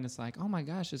app. And then it's like, oh, my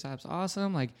gosh, this app's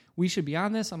awesome. Like, we should be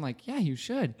on this. I'm like, yeah, you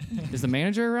should. Is the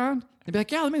manager around? They'd be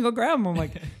like, yeah, let me go grab him. I'm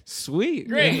like, sweet.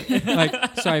 Great.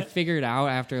 So I figured out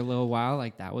after a little while,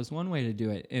 like, that was one way to do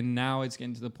it. And now it's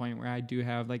getting to the point where I do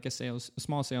have, like, a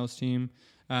small sales team.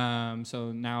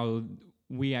 So now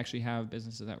we actually have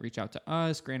businesses that reach out to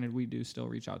us. Granted, we do still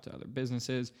reach out to other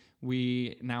businesses.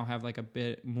 We now have like a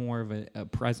bit more of a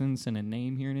presence and a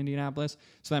name here in Indianapolis.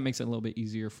 So that makes it a little bit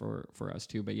easier for us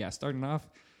too. But yeah, starting off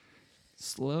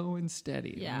slow and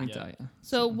steady, Yeah. let me tell you.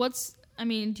 So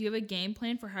do you have a game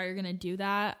plan for how you're going to do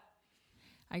that?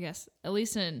 I guess, at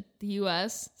least in the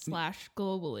US /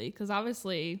 globally, because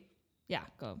obviously, yeah,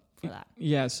 go for that.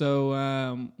 Yeah,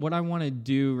 so what I want to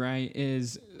do, right,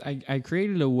 is I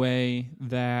created a way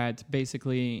that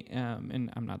basically,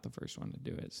 and I'm not the first one to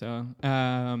do it, so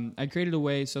I created a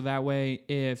way so that way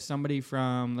if somebody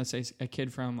from, let's say a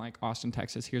kid from like Austin,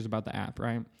 Texas hears about the app,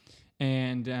 right,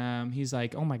 and he's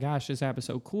like, oh my gosh, this app is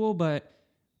so cool, but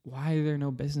why are there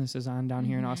no businesses on down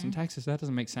here in Austin, Texas? That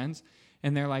doesn't make sense.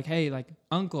 And they're like, hey, like,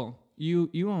 uncle, you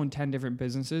own 10 different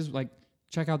businesses, like,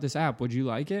 check out this app, would you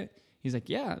like it? He's like,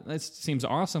 yeah, that seems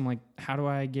awesome. Like, how do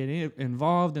I get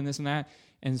involved and this and that?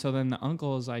 And so then the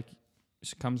uncle is like,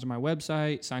 comes to my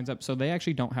website, signs up. So they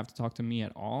actually don't have to talk to me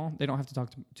at all. They don't have to talk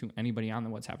to anybody on the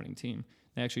What's Happening team.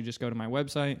 They actually just go to my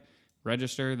website,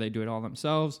 register. They do it all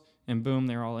themselves, and boom,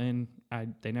 they're all in.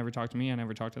 They never talk to me. I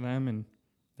never talk to them, and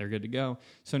they're good to go.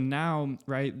 So now,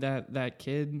 right, that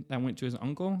kid that went to his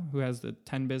uncle who has the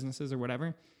 10 businesses or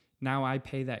whatever, now I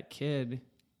pay that kid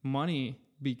money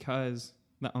because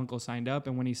the uncle signed up,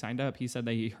 and when he signed up, he said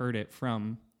that he heard it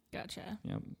from. Gotcha.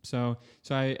 Yeah. So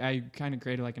I kind of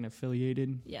created like an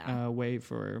affiliated Yeah. way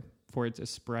for it to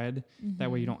spread. That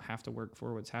way you don't have to work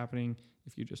for What's Happening.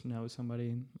 If you just know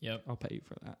somebody, Yep. I'll pay you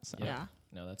for that. So. Yeah.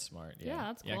 No, that's smart. Yeah,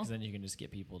 that's Yeah, cool. because then you can just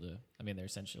get people to. I mean, they're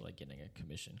essentially like getting a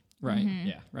commission. Right.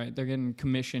 Yeah. Right. They're getting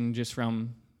commission just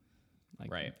from.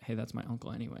 Like, Right. hey, that's my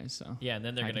uncle anyway. So. Yeah, and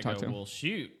then they're I gonna can talk to go, him. well,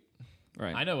 shoot,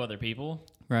 Right. I know other people.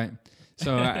 Right.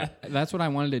 So that's what I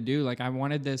wanted to do. Like, I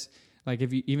wanted this, like,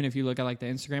 even if you look at like the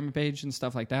Instagram page and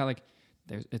stuff like that, like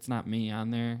it's not me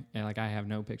on there. And like, I have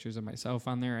no pictures of myself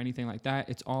on there or anything like that.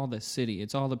 It's all the city.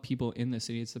 It's all the people in the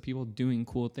city. It's the people doing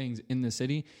cool things in the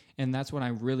city. And that's what I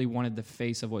really wanted the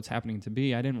face of What's Happening to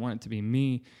be. I didn't want it to be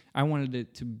me. I wanted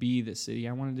it to be the city.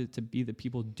 I wanted it to be the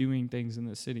people doing things in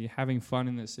the city, having fun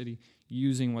in the city,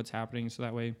 using What's Happening. So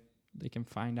that way they can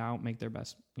find out, make their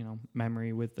best,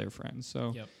 memory with their friends.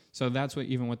 So, Yep. so that's what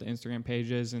even what the Instagram page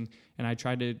is, and I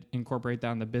tried to incorporate that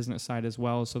on the business side as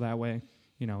well. So that way,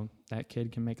 that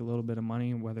kid can make a little bit of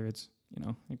money, whether it's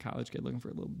a college kid looking for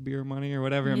a little beer money or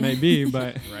whatever it may be,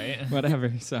 but Right.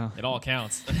 whatever. So It all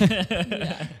counts.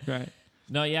 right,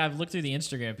 No, yeah, I've looked through the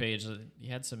Instagram page. You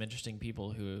had some interesting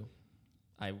people who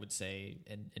I would say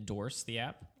endorse the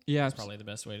app. yeah, That's probably the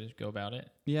best way to go about it.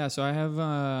 yeah. So I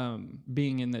have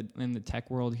being in the tech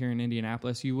world here in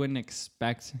Indianapolis, you wouldn't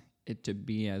expect it to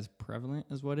be as prevalent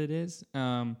as what it is.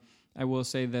 I will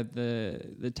say that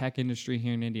the tech industry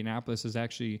here in Indianapolis is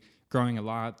actually growing a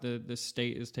lot. The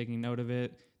state is taking note of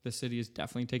it. The city is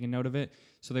definitely taking note of it.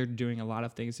 So they're doing a lot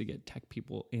of things to get tech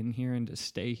people in here and to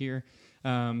stay here.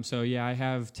 So yeah, I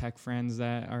have tech friends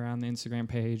that are on the Instagram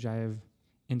page. I have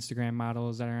Instagram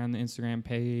models that are on the Instagram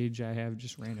page. I have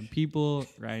just random people,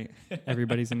 right?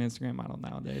 Everybody's an Instagram model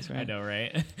nowadays, right? I know,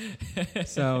 right?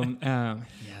 So, yeah,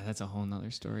 that's a whole nother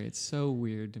story. It's so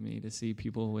weird to me to see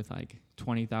people with like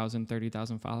 20,000,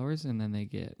 30,000 followers, and then they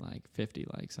get like 50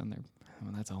 likes on their,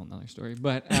 well, that's a whole nother story.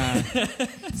 But,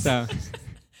 so.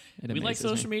 We like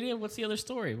social media. What's the other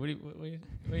story? What do you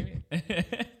mean?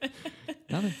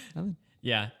 Nothing.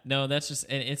 Yeah, no, that's just,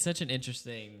 and it's such an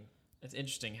interesting, it's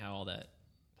interesting how all that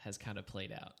has kind of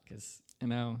played out, because I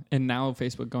know. And now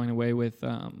Facebook going away with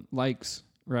likes,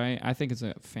 right? I think it's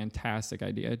a fantastic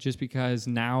idea, just because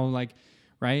now, like,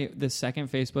 right, the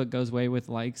second Facebook goes away with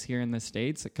likes here in the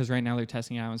States, because right now they're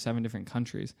testing it out in 7 different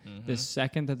countries. The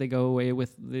second that they go away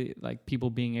with the like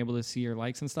people being able to see your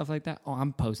likes and stuff like that, oh,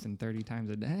 I'm posting 30 times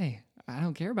a day. I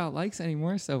don't care about likes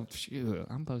anymore. So shoot,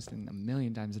 I'm posting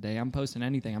 1,000,000 times a day. I'm posting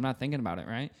anything. I'm not thinking about it,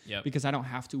 right? Yep. Because I don't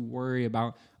have to worry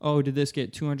about, oh, did this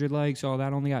get 200 likes? Oh,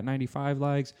 that only got 95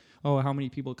 likes. Oh, how many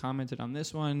people commented on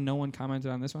this one? No one commented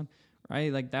on this one.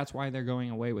 Right? Like, that's why they're going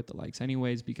away with the likes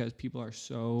anyways, because people are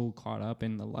so caught up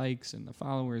in the likes and the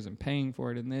followers and paying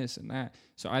for it and this and that.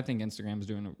 So I think Instagram's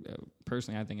doing,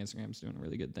 personally, I think Instagram's doing a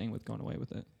really good thing with going away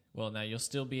with it. well, now you'll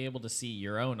still be able to see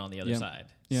your own on the other Yep. side.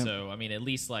 Yep. So, I mean, at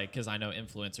least like, because I know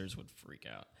influencers would freak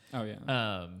out. Oh,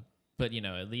 yeah. But, you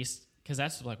know, at least, because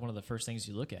that's like one of the first things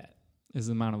you look at. Is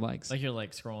the amount of likes. Like, you're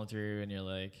like scrolling through and you're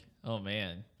like, oh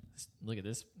man, look at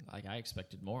this. Like, I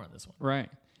expected more on this one. Right.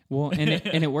 Well, and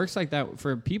it works like that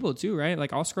for people too, right?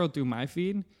 Like, I'll scroll through my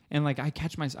feed and like I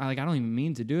catch myself, like, I don't even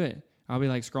mean to do it. I'll be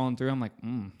like scrolling through. I'm like,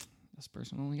 this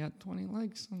person only got 20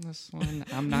 likes on this one.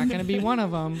 I'm not going to be one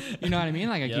of them. You know what I mean?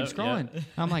 Like, I Yep, keep scrolling. yep.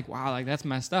 I'm like, wow, like that's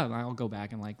messed up. I'll go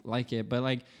back and like it. But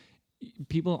like,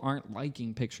 people aren't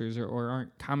liking pictures or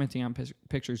aren't commenting on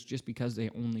pictures just because they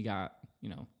only got,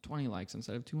 20 likes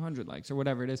instead of 200 likes or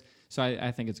whatever it is. So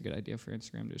I think it's a good idea for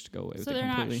Instagram just to go away with So it they're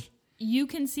completely. not. You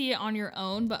can see it on your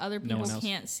own, but other No people one else.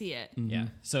 can't see it. Yeah.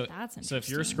 So That's so if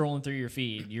you're interesting. scrolling through your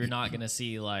feed, you're not going to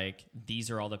see like, these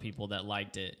are all the people that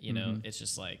liked it. You know, it's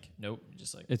just like, nope,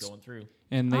 just like It's- going through.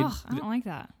 And they Oh, I don't like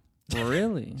that.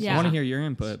 really? Yeah. I want to hear your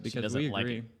input She because doesn't we like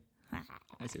agree. it.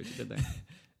 I see what you did there.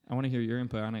 I want to hear your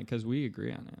input on it because we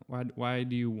agree on it. Why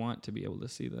do you want to be able to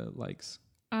see the likes?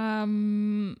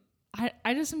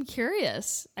 I just am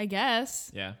curious, I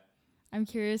guess. Yeah. I'm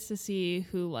curious to see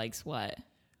who likes what.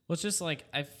 Well, it's just like,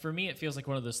 for me, it feels like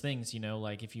one of those things,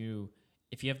 like if you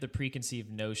have the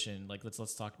preconceived notion, like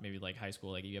let's talk maybe like high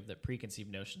school, like you have the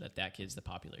preconceived notion that kid's the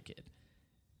popular kid.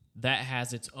 That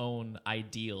has its own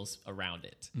ideals around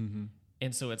it. Mm-hmm.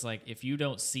 And so it's like, if you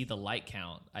don't see the like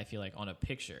count, I feel like on a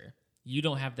picture, you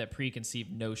don't have that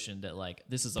preconceived notion that like,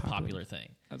 this is a popular thing.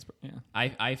 That's yeah.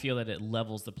 I feel that it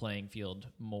levels the playing field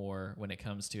more when it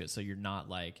comes to it. So you're not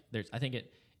like, I think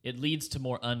it leads to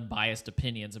more unbiased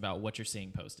opinions about what you're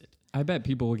seeing posted. I bet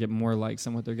people will get more likes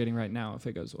than what they're getting right now if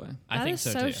it goes away. I That think is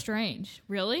so so too. strange.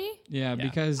 Really? Yeah, Yeah.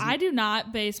 because I do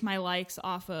not base my likes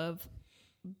off of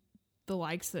the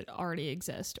likes that already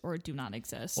exist or do not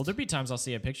exist. Well, there'd be times I'll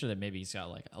see a picture that maybe he's got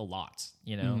like a lot,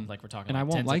 like we're talking And like I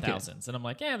won't tens like of it. thousands. And I'm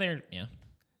like, yeah.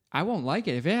 I won't like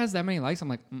it if it has that many likes. I'm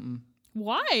like,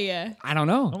 Why? I don't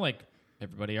know. I'm like,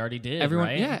 everybody already did, Everyone,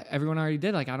 right? yeah, everyone already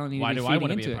did. Like, I don't need. Why to be do I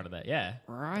want to be a part of that? Yeah.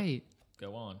 Right.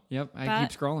 Go on. Yep. I That-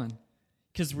 keep scrolling.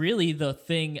 Because really, the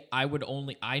thing I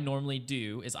normally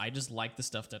do is I just like the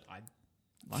stuff that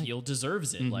I feel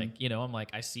deserves it. Like, I'm like,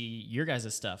 I see your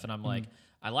guys' stuff, and I'm like,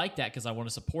 I like that because I want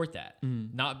to support that,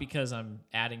 not because I'm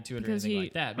adding to it Because or anything you-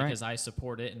 like that. Right. Because I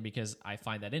support it and because I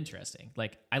find that interesting.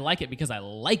 Like, I like it because I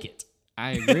like it.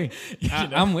 I agree.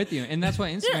 I'm with you, and that's what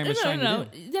Instagram is trying to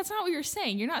do. That's not what you're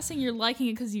saying. You're not saying you're liking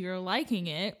it because you're liking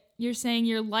it. You're saying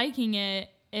you're liking it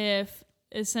if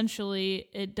essentially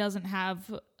it doesn't have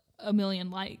 1 million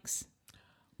likes.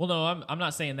 Well, no, I'm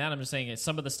not saying that. I'm just saying it's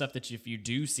some of the stuff that if you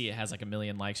do see it has like 1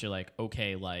 million likes, you're like,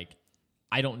 okay, like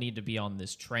I don't need to be on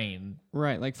this train.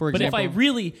 Right. Like, for But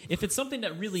example, if it's something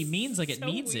that really means like it So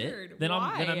needs weird. it, then I'm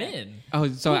Why? in. oh,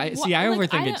 so I Well, see. I like,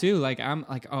 overthink I it don't- too. Like, I'm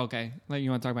like, oh, okay. Like, you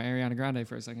want to talk about Ariana Grande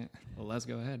for a second? Well, let's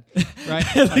go ahead. Right.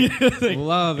 Like,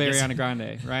 love Ariana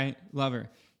Grande. Right. Love her.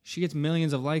 She gets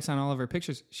millions of likes on all of her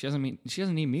pictures. She doesn't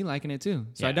need me liking it too.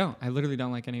 So I Yeah. don't. I literally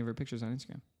don't like any of her pictures on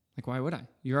Instagram. Like, why would I?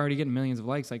 You're already getting millions of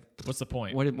likes. Like, What's the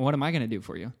point? what am I going to do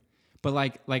for you? But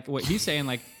like what he's saying,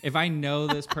 like if I know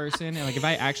this person and like if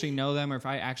I actually know them or if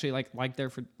I actually like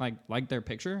their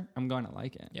picture, I'm going to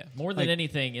like it. Yeah, more than Like-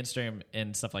 anything, Instagram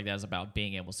and stuff like that is about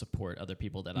being able to support other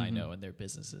people that I Mm-hmm. know and their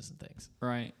businesses and things.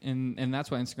 Right. And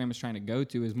that's what Instagram is trying to go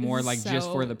to is more This like is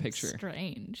just for so the picture.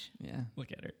 Strange. Yeah.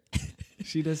 Look at her.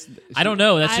 She does. I don't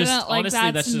know. That's I just don't, like, honestly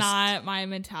that's that's just not my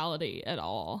mentality at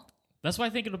all. that's why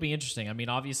I think it'll be interesting. I mean,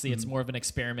 obviously it's more of an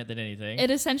experiment than anything. It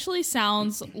essentially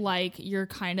sounds like you're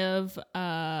kind of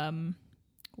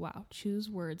wow,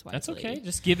 choose words wisely. That's okay.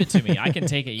 Just give it to me. I can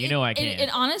take it. You know I can. It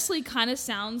honestly kind of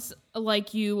sounds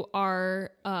like you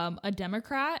are a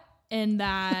Democrat in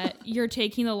that you're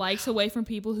taking the likes away from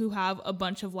people who have a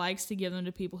bunch of likes to give them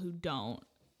to people who don't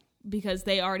because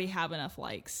they already have enough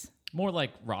likes. More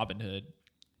like Robin Hood.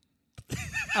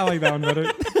 I like that one better.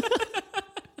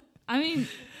 I mean,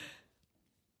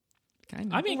 Kind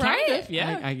of. I mean, Right? kind of.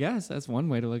 Yeah. I guess that's one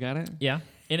way to look at it. Yeah.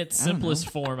 In its I don't simplest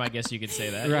form, I guess you could say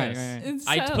that. Right, yes. right. it's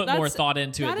I so- put more that's- thought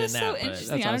into it that than is so that. But, interesting.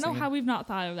 That's what I I was don't know thinking. how we've not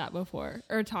thought of that before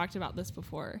or talked about this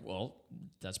before. well,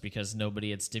 that's because nobody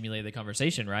had stimulated the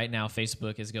conversation, right? Now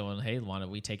Facebook is going, hey, why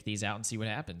don't we take these out and see what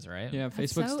happens, right? Yeah,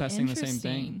 That's Facebook's so testing the same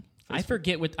thing. interesting. I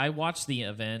forget what I watched the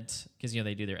event because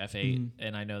they do their F8,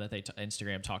 and I know that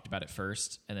Instagram talked about it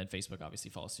first, and then Facebook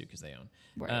obviously follows suit because they own.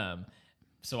 Right.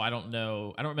 So I don't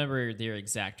know. I don't remember their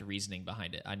exact reasoning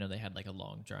behind it. I know they had like a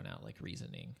long drawn out like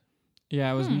reasoning.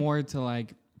 Yeah, it was more to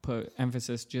like put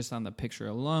emphasis just on the picture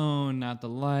alone, not the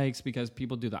likes, because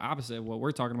people do the opposite of what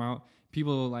we're talking about.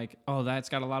 People like, oh, that's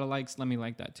got a lot of likes. Let me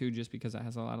like that too, just because it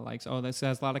has a lot of likes. Oh, this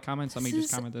has a lot of comments. Let me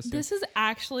just comment this too. This is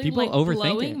actually People like overthink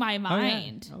blowing it. my Oh, yeah.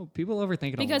 mind. Oh, people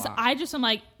overthink it Because a lot. I just am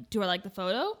like, do I like the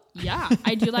photo? Yeah,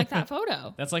 I do like that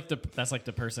photo. That's like the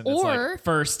person that's Or- like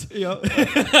first.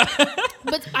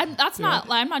 But I'm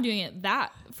not doing it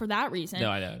for that reason. No,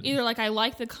 I know. Either like I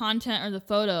like the content or the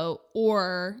photo,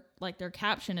 or like their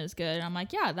caption is good. And I'm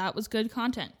like, yeah, that was good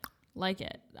content. Like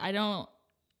it.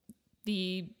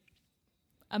 The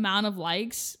amount of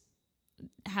likes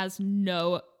has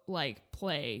no like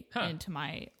play into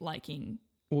my liking.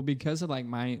 Well, because of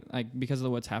because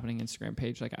of what's happening Instagram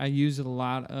page, like I use a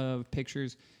lot of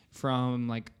pictures from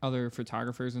like other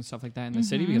photographers and stuff like that in the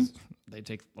city because they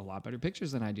take a lot better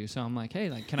pictures than I do. So I'm like, hey,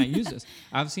 like, can I use this?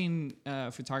 I've seen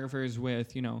photographers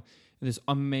with, this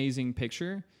amazing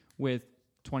picture with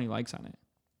 20 likes on it.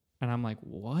 And I'm like,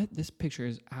 what? This picture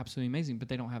is absolutely amazing, but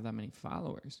they don't have that many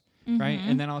followers, right?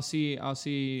 And then I'll see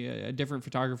a different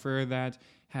photographer that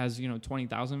has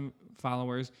 20,000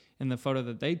 followers, and the photo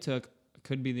that they took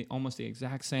could be almost the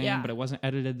exact same, but it wasn't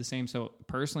edited the same. So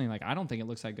personally, like I don't think it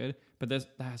looks that good, but that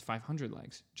has 500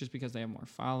 likes just because they have more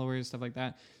followers, stuff like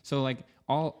that. So like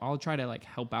I'll try to like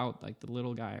help out like the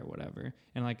little guy or whatever,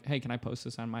 and like, hey, can I post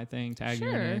this on my thing? Tag me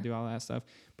in it, do all that stuff.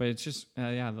 But it's just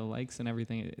the likes and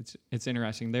everything. It's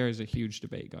interesting. There is a huge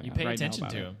debate going You on pay right attention now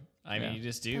to about them. I mean, Yeah. you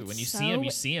just do. That's When you so see them, you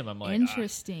see them. I'm like,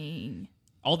 interesting.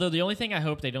 Although the only thing I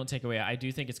hope they don't take away, I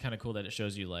do think it's kind of cool that it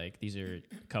shows you like these are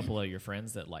a couple of your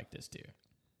friends that like this too.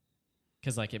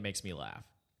 Because like it makes me laugh.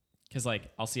 Because like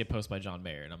I'll see a post by John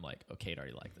Mayer and I'm like, oh, Kate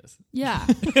already liked this. Yeah,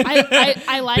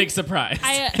 I like Big surprise.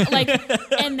 I like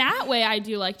in that way. I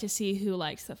do like to see who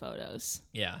likes the photos.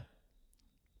 Yeah.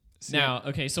 See, Now,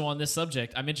 okay, so on this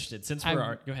subject, I'm interested. Since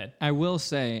we're go ahead. I will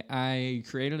say I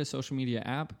created a social media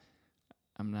app.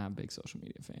 I'm not a big social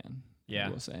media fan. Yeah. I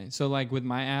will say. So like with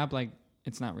my app, like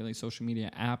it's not really a social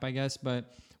media app, I guess.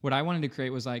 But what I wanted to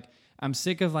create was like, I'm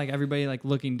sick of like everybody like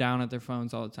looking down at their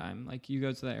phones all the time. Like you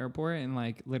go to the airport and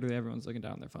like literally everyone's looking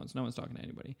down at their phones. No one's talking to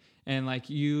anybody. And like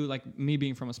me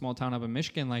being from a small town up in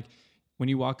Michigan, like when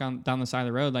you walk down the side of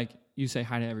the road, like you say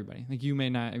hi to everybody. Like you may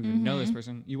not even know this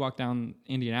person. You walk down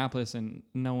Indianapolis and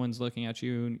no one's looking at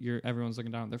you. And everyone's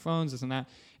looking down at their phones, this and that.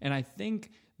 And I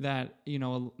think that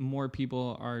more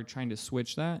people are trying to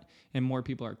switch that, and more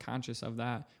people are conscious of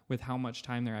that with how much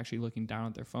time they're actually looking down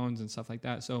at their phones and stuff like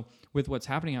that. So with what's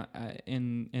happening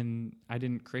in I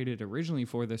didn't create it originally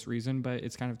for this reason, but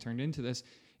it's kind of turned into this,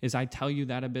 is I tell you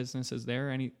that a business is there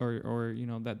or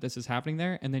that this is happening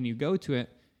there, and then you go to it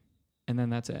and then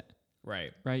that's it.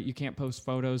 Right. Right? You can't post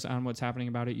photos on what's happening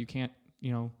about it. You can't,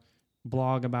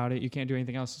 blog about it. You can't do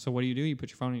anything else. So what do? You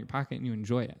put your phone in your pocket and you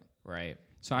enjoy it. Right.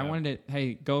 So I wanted to,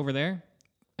 hey, go over there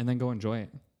and then go enjoy it.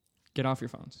 Get off your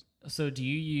phones. So do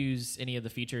you use any of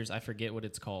the features? I forget what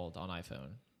it's called on iPhone.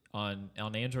 On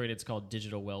Android, it's called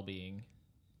digital well-being.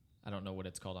 I don't know what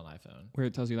it's called on iPhone. Where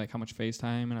it tells you like how much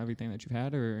FaceTime and everything that you've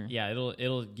had, or Yeah,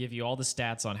 it'll give you all the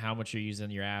stats on how much you're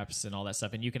using your apps and all that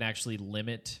stuff, and you can actually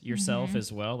limit yourself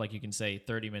as well. Like you can say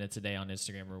 30 minutes a day on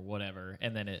Instagram or whatever,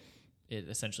 and then it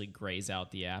essentially grays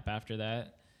out the app after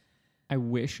that. I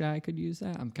wish I could use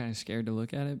that. I'm kind of scared to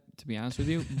look at it, to be honest with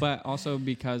you. But also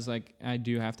because like I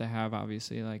do have to have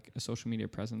obviously like a social media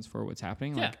presence for what's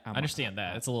happening. Yeah, Like I understand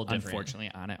that. It's a little different. Unfortunately,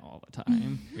 on it all the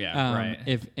time. Yeah, right.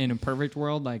 If in a perfect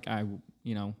world, like I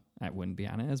wouldn't be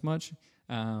on it as much.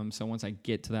 So once I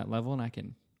get to that level and I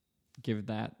can give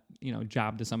that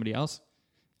job to somebody else,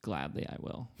 gladly I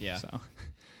will. Yeah. So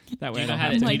that Do way you I know don't how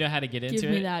have to? to. Do you know how to get into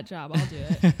Give me it? that job. I'll do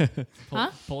it.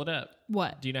 Huh? Pull it up.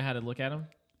 What? Do you know how to look at them?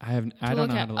 I don't know how to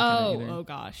look at it either. Oh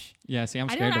gosh. Yeah, see, I'm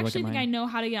I scared don't to look actually at think mine. I know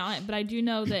how to get on it, but I do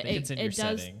know that think it's in it your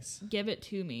does settings. give it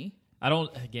to me. I don't.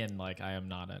 Again, like I am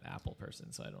not an Apple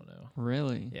person, so I don't know.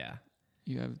 Really? Yeah.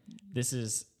 You have This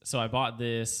is so I bought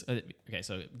this. Okay,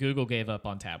 so Google gave up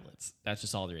on tablets. That's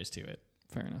just all there is to it.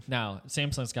 fair enough. Now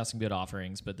Samsung's got some good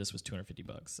offerings, but this was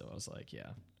 $250, so I was like, yeah.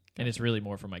 And it's really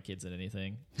more for my kids than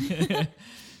anything.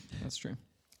 That's true.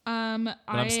 I'm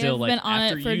I still, have like, been on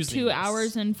after it for using 2 this-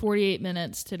 hours and 48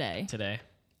 minutes today. Today.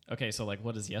 Okay, so like,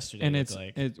 what does yesterday And look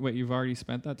like? what you've already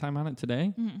spent that time on it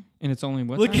today, Mm-hmm. and it's only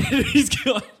what Look time? at it. He's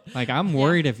going. Like I'm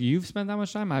worried if you've spent that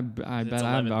much time. I bet I've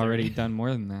 11:30. already done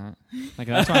more than that. Like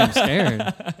that's why I'm scared.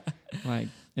 Like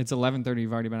it's 11:30.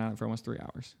 You've already been on it for almost 3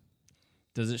 hours.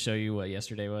 Does it show you what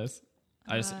yesterday was?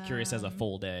 I was curious as a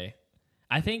full day.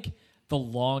 I think the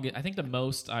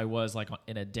most I was like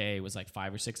in a day was like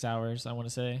 5 or 6 hours. I want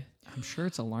to say. I'm sure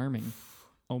it's alarming.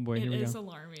 Oh boy, It here we is go.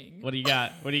 alarming. What do you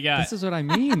got? What do you got? This is what I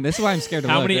mean. This is why I'm scared to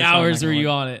How look. many That's why I'm hours not were gonna you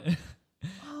look. on it?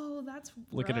 Oh, that's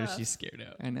Look at her. rough. She's scared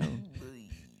out. I know.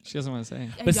 She doesn't want to say.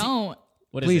 I But see- don't.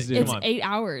 What is Please it? do. It's Come on. 8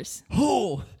 hours.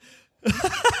 Oh,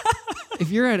 If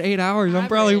you're at 8 hours, I'm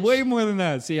probably Average. way more than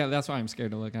that. See, yeah, that's why I'm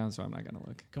scared to look on. So I'm not gonna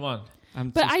look. come on.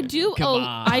 I'm But too I scared to do. look. Come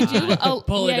on. I do.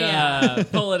 Pull it yeah.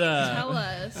 up. Pull it up. Tell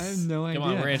us. I have no Come idea. on,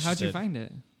 we're How'd you interested. find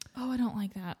it? Oh, I don't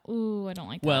like that. Ooh, I don't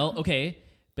like that. Well, okay,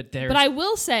 but but I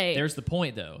will say there's the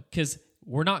point though, because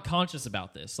we're not conscious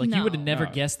about this. Like you No. would have never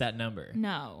No. guessed that number.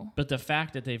 no. But the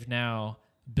fact that they've now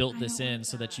built I this don't in like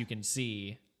so that you can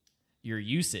see your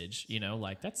usage,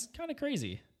 like that's kind of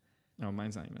crazy. Oh,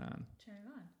 mine's not even on. Turn it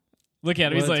on. Look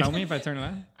at him. Will He's it like, tell me if I turn it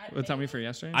on? Will it tell me for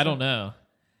yesterday? I don't know.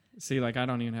 See, like I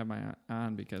don't even have my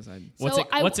on because I.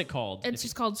 What's it called? It's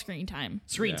just called screen time.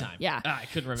 Screen Yeah. time. Yeah. I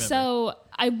couldn't remember. So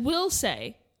I will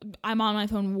say I'm on my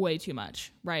phone way too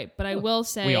much, right? But I will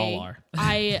say We all are.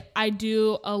 I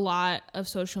do a lot of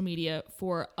social media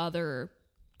for other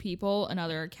people and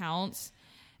other accounts.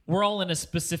 we're all in a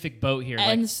specific boat here.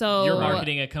 And like, so- you're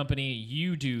marketing a company,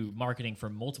 you do marketing for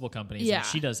multiple companies. Yeah. And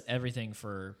she does everything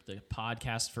for the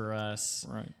podcast for us.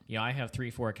 Right. I have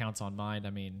 3-4 accounts on mine.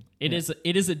 I mean, it is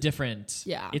a different.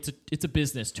 Yeah. It's a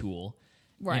business tool.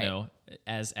 Right.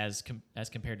 As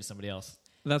compared to somebody else.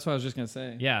 That's what I was just gonna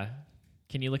say. Yeah.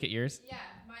 Can you look at yours? Yeah,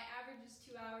 my average is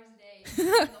 2 hours a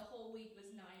day, and the whole week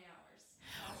was 9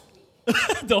 hours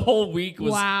last week. The whole week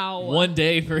was Wow. one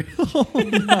day for.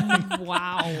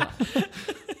 Wow.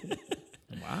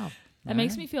 Wow. That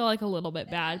makes me feel like a little bit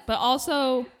bad. But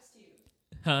also, Apps too.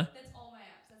 Huh? That's all my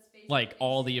apps. That's Facebook. Like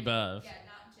all the Instagram. above. Yeah,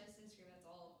 not just Instagram. That's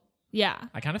all of them. yeah.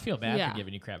 I kind of feel bad Yeah. for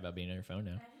giving you crap about being on your phone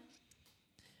now.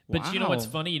 But you know Wow. what's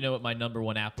funny? You know what my number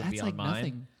one app would That's be like on mine?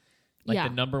 nothing Like Yeah.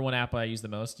 the number one app I use the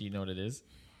most, do you know what it is?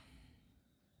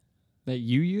 that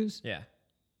you use. Yeah.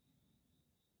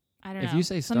 I don't If know. you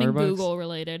say something Starbucks- Google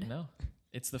related. No.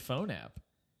 It's the phone app.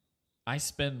 I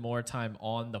spend more time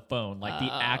on the phone, like the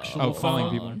Oh. actual Oh, phone.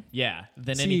 calling people. Yeah,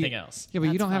 than See, anything else. Yeah, but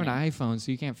you That's don't have funny. an iPhone,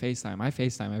 so you can't FaceTime. I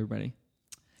FaceTime everybody.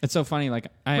 It's so funny. Like,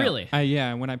 Really?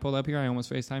 Yeah. When I pulled up here, I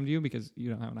almost FaceTimed you because you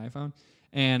don't have an iPhone,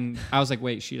 and I was like,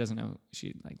 wait, she doesn't know.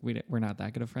 We're not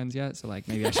that good of friends yet, so like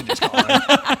maybe I should just call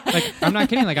her. Like, I'm not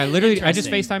kidding. Like, I just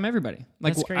Interesting. FaceTime everybody.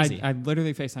 Like, That's crazy. I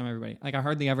literally FaceTime everybody. Like, I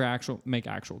hardly ever make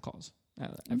actual calls. I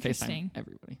FaceTime Interesting.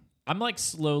 everybody. I'm like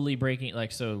slowly breaking,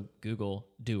 like, so Google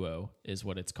Duo is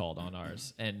what it's called on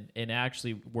ours, and it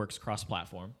actually works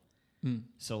cross-platform.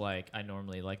 So like, I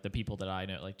normally like the people that I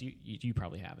know, like, you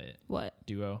probably have it, What?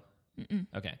 Duo.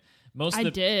 Okay, most I of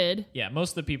the did. yeah,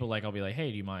 most of the people, like, I'll be like,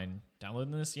 hey, do you mind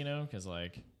downloading this? Because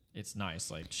like it's nice.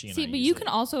 Like she and See, I but use you it. can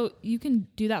also you can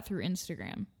do that through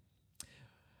Instagram.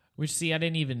 Which, see, I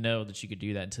didn't even know that you could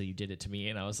do that until you did it to me,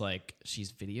 and I was like,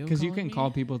 she's video Because you calling can me? call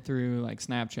people through like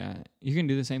Snapchat. You can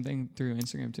do the same thing through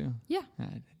Instagram too. Yeah.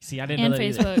 See, I didn't And know that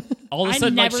either. Facebook. All of a I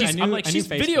sudden, like, never- she's, I I'm knew- like, I knew she's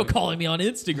video Facebook. calling me on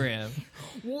Instagram.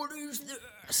 What is this?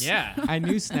 Yeah. I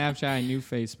knew Snapchat. I knew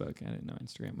Facebook. I didn't know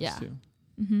Instagram was Yeah.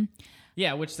 too.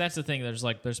 Yeah, which that's the thing.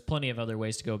 There's plenty of other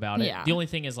ways to go about it. Yeah. The only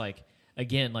thing is, like,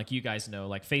 again, like you guys know,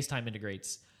 like FaceTime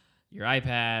integrates your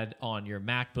iPad on your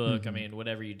MacBook. I mean,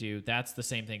 whatever you do, that's the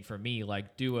same thing for me.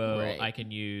 Like Duo, Right. I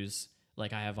can use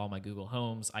Like I have all my Google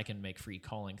Homes. I can make free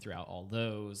calling throughout all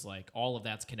those. Like all of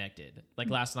that's connected. Like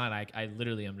last night, I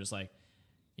literally am just like,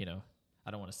 you know,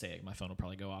 I don't want to say it. My phone will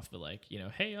probably go off, but like, you know,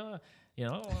 hey, you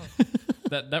know,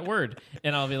 that word.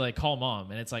 And I'll be like, call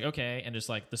mom. And it's like, okay. And just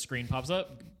like the screen pops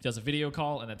up, does a video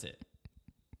call, and that's it.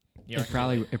 You know, It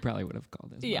probably would have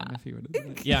called his Yeah. mom if he would have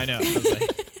done it. yeah, I know. I was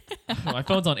like, my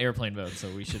phone's on airplane mode, so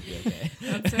we should be okay.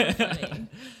 That's so funny.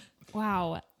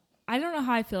 Wow. I don't know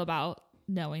how I feel about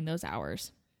knowing those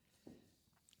hours.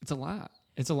 It's a lot.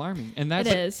 It's alarming. And that's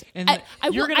It is. And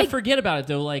You're going to forget about it,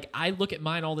 though. Like, I look at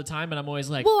mine all the time, and I'm always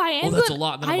like, well, I am. oh, that's a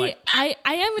lot. And then I'm like, I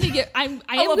am gonna get. I am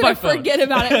love gonna my phone. forget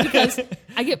about it because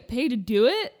I get paid to do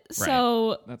it.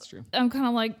 So that's true. I'm kind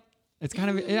of like, It's kind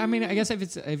of, I mean, I guess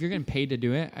if you're getting paid to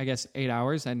do it, I guess 8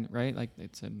 hours, then, right? Like,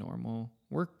 it's a normal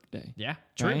work day. yeah,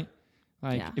 true. Right?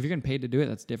 Like, Yeah. if you're getting paid to do it,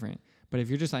 that's different. But if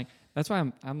you're just like, that's why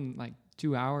I'm like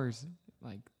 2 hours,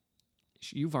 like,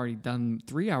 you've already done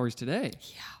 3 hours today.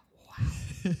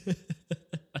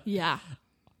 yeah,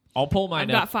 I'll pull mine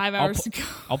I've up. got 5 I'll hours pu- to go.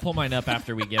 I'll pull mine up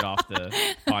after we get off the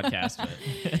podcast.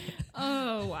 But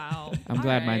Oh wow. I'm All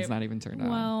glad right. mine's not even turned on.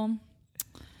 Well,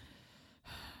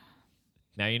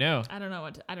 now you know. I don't know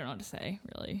what to say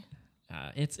really.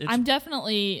 It's I'm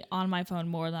definitely on my phone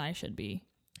more than I should be.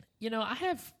 you know,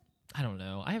 I don't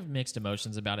know. I have mixed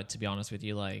emotions about it, to be honest with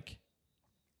you. Like,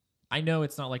 I know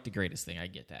it's not like the greatest thing. I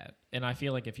get that. And I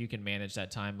feel like if you can manage that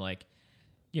time, like,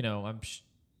 you know, I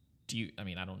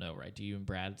don't know, right? Do you and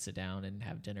Brad sit down and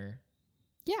have dinner?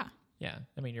 Yeah. Yeah.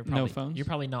 I mean, No probably phones? you're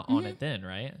probably not on it then,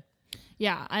 right?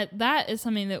 Yeah, that is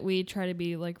something that we try to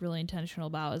be like really intentional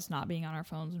about, is not being on our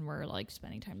phones when we're like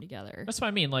spending time together. That's what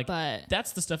I mean. Like, But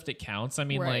that's the stuff that counts. I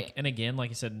mean, Right. like, and again,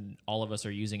 like I said, all of us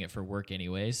are using it for work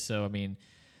anyways. So, I mean,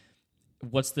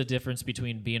 what's the difference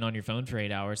between being on your phone for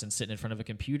 8 hours and sitting in front of a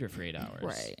computer for 8 hours?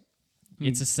 right.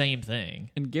 It's the same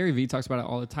thing. And Gary Vee talks about it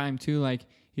all the time too. Like,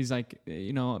 he's like,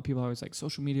 you know, people are always like,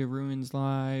 social media ruins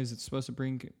lives. It's supposed to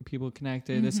bring people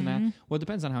connected, this and that. Well, it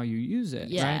depends on how you use it,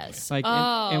 Yes. right? Like,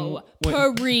 oh,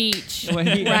 preach what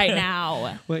he- right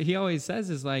now. what he always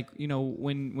says is like, you know,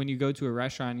 when you go to a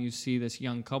restaurant and you see this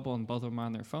young couple and both of them are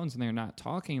on their phones and they're not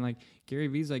talking, like Gary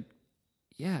Vee's like,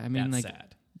 yeah, I mean, That's like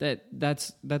sad.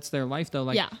 that's their life though.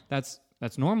 Like, Yeah. that's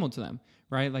normal to them,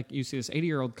 right? Like, you see this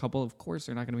 80-year-old couple, of course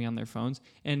they're not going to be on their phones,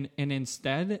 and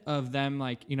instead of them,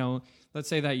 like, you know, let's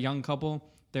say that young couple,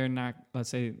 they're not, let's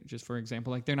say just for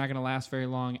example, like, they're not going to last very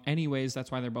long anyways.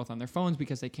 That's why they're both on their phones,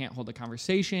 because they can't hold a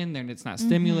conversation. Then it's not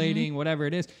stimulating, whatever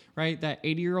it is, right? That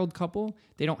 80-year-old couple,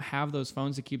 they don't have those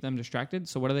phones to keep them distracted.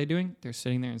 So what are they doing? They're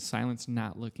sitting there in silence,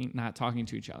 not talking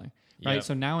to each other. Right. Yep.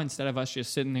 So now, instead of us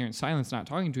just sitting there in silence, not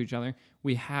talking to each other,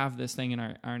 we have this thing in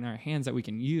our hands that we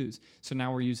can use. So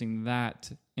now we're using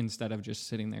that instead of just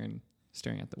sitting there and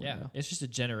staring at the Yeah, window. it's just a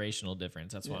generational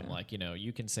difference. That's why I'm Yeah. like, you know,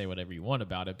 you can say whatever you want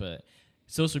about it, but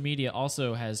social media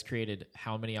also has created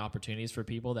how many opportunities for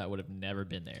people that would have never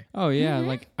been there. Oh yeah,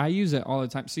 like I use it all the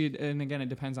time. See, and again, it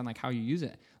depends on like how you use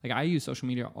it. Like, I use social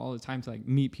media all the time to like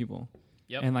meet people.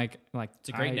 Yep. And like It's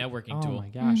a great networking oh tool. Oh my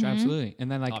gosh, absolutely.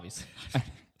 And then like Obviously.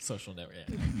 Social network.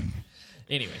 Yeah.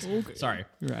 Anyways, sorry.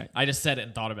 right. I just said it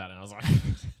and thought about it, and I was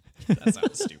like, that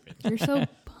sounds stupid. You're so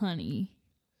punny.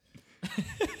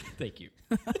 Thank you.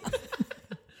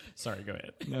 Sorry, go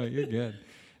ahead. No, you're good.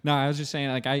 No, I was just saying,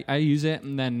 like, I use it,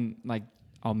 and then like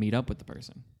I'll meet up with the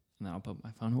person, and then I'll put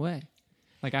my phone away.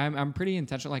 Like, I'm pretty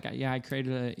intentional. Like, I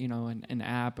created an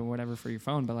app or whatever for your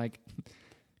phone, but like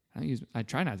I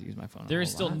try not to use my phone. There a is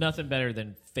whole still lot. nothing better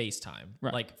than FaceTime.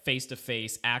 Right. Like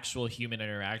face-to-face, actual human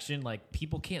interaction. Like,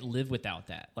 people can't live without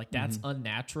that. Like, that's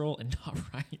unnatural and not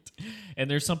right. And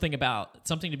there's something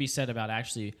to be said about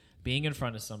actually being in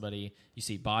front of somebody. You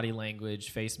see body language,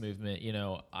 face movement, you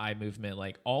know, eye movement.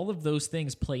 Like, all of those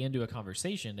things play into a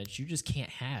conversation that you just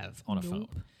can't have on a phone.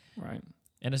 Right.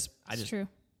 And It's true.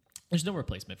 there's no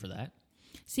replacement for that.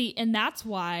 See, and that's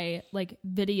why like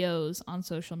videos on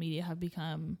social media have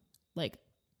become like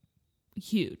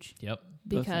huge, Yep.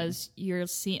 because you're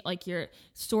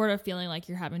sort of feeling like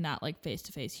you're having that like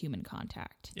face-to-face human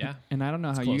contact. Yeah. And I don't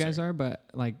know how you closer. guys are, but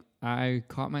like I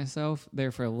caught myself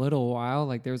there for a little while.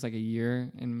 Like, there was like a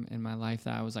year in my life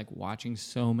that I was like watching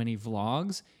so many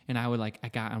vlogs, and I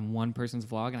got on one person's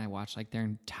vlog and I watched like their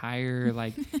entire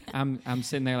like I'm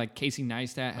sitting there like Casey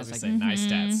Neistat I was has gonna like say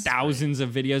nice stats. thousands of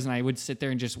videos, and I would sit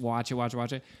there and just watch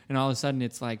it, and all of a sudden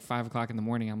it's like 5 o'clock in the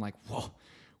morning. I'm like, whoa,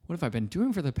 what have I been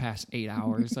doing for the past 8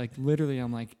 hours? Like, literally,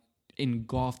 I'm like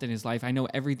engulfed in his life. I know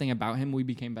everything about him. We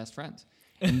became best friends.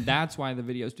 And that's why the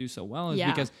videos do so well, is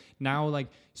Yeah. because now, like,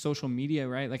 social media,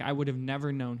 right? Like, I would have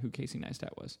never known who Casey Neistat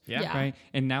was. Yeah. Yeah. Right.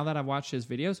 And now that I've watched his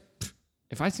videos,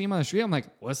 if I see him on the street, I'm like,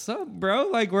 what's up, bro?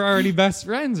 Like, we're already best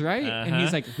friends, right? And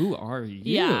he's like, who are you?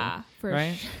 Yeah, for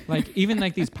right? Like, even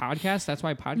like these podcasts, that's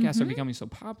why podcasts are becoming so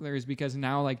popular, is because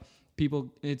now like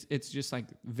people, it's just like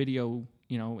video,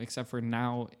 you know, except for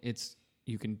now it's,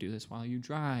 you can do this while you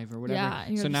drive or whatever. Yeah,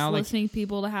 you're so just now like, listening to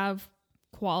people to have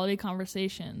quality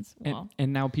conversations. Well,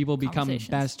 and now people become conversations.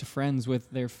 best friends with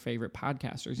their favorite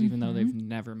podcasters, even though they've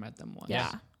never met them once.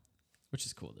 yeah. Which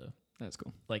is cool though. That's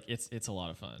cool. Like it's a lot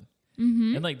of fun.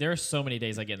 Mm-hmm. And like there are so many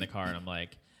days I get in the car and I'm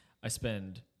like, I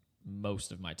spend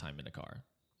most of my time in the car,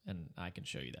 and I can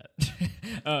show you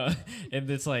that. And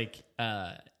it's like,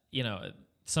 you know,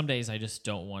 some days I just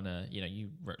don't want to. You know, you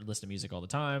listen to music all the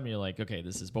time. You're like, okay,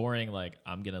 this is boring. Like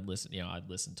I'm gonna listen. You know, I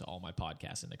listen to all my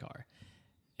podcasts in the car,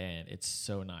 and it's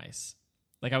so nice.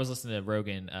 Like I was listening to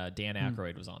Rogan. Dan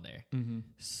Aykroyd was on there. Mm-hmm.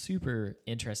 Super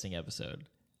interesting episode.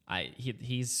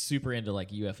 He's super into like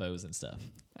UFOs and stuff.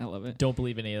 I love it. Don't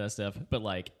believe any of that stuff, but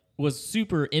like was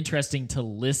super interesting to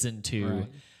listen to. Right.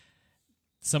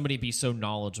 Somebody be so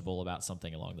knowledgeable about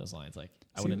something along those lines. Like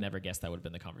I See, would have never guessed that would have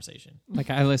been the conversation. Like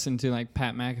I listen to like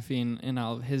Pat McAfee and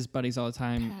all of his buddies all the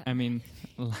time. I mean,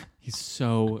 he's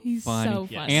so He's funny. so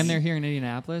Yes. funny. And they're here in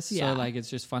Indianapolis, Yeah. so like it's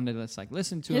just fun to just like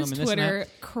listen to His him. And Twitter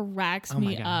cracks Oh my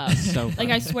me God. up. So Like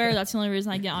funny. I swear that's the only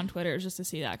reason I get on Twitter is just to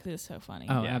see that because it's so funny.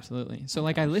 Oh, Yeah. absolutely. So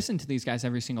like I listen to these guys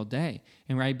every single day.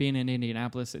 And right, being in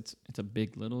Indianapolis, it's a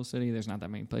big little city. There's not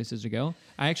that many places to go.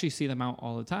 I actually see them out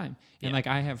all the time. And Yeah. like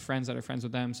I have friends that are friends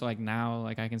with them. So like now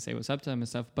like I can say what's up to them and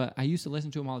stuff. But I used to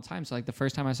listen to them all the time. So like the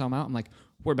first time I saw them out, I'm like,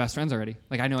 we're best friends already.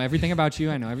 Like I know everything about you.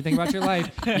 I know everything about your life.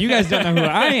 You guys don't know who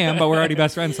I am, but we're already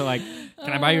best friends. So like,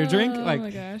 can I buy you a drink? Oh Like,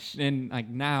 my gosh. and like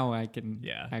now I can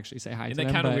Yeah. actually say hi Isn't to that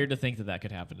them. kind of but- weird to think that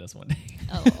could happen to us one day?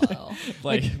 Oh, well.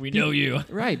 Like we know you.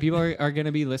 Right. People are going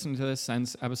to be listening to this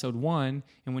since episode 1.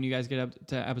 And when you guys get up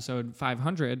to episode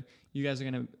 500, you guys are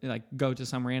going to like go to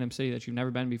some random city that you've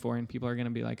never been before. And people are going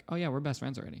to be like, oh, yeah, we're best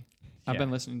friends already. I've Yeah.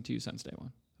 been listening to you since day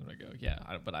one. I'm gonna go. Yeah,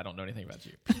 but I don't know anything about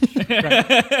you.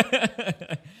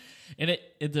 And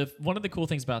the one of the cool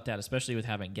things about that, especially with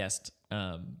having guests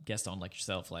on like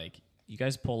yourself, like you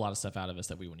guys pull a lot of stuff out of us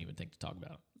that we wouldn't even think to talk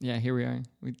about. Yeah, here we are.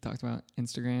 We talked about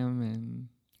Instagram and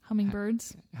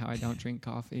Hummingbirds. how I don't drink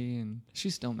coffee. And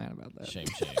she's still mad about that. Shame.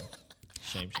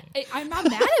 Shame. I'm not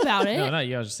mad about it. No, not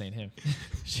you. I was just saying him.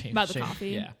 Shame. About the shame. coffee?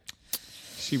 Yeah.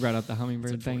 She brought up the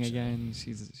hummingbird It's thing unfortunate. again.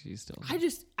 She's still. I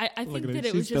think Look at her. that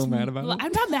it She's was still just mad about it.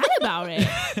 I'm not mad about it.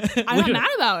 I'm Look not at mad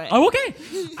about it. I'm okay.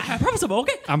 I promise I'm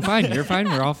okay. I'm fine. You're fine.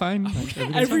 We're all fine. Like, everything's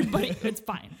fine. Everybody, it's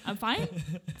fine. I'm fine.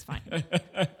 It's fine.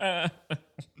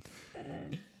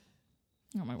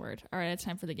 Oh my word! All right, it's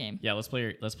time for the game. Yeah, let's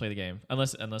play the game.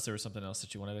 Unless there was something else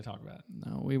that you wanted to talk about.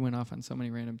 No, we went off on so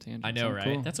many random tangents. I know, I'm right?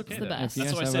 cool. That's okay. It's the though. best. If you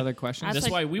That's guys why I have said other questions, that's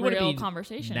like why we want to real be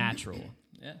conversation. natural,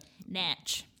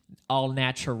 Natch, all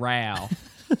natural.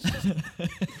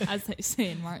 as they say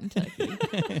in Martin,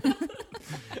 Kentucky.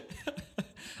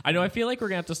 I know. I feel like we're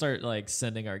gonna have to start like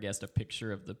sending our guest a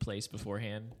picture of the place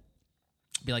beforehand.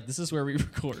 Be like, this is where we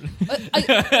record. In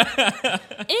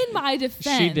my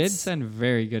defense, she did send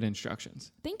very good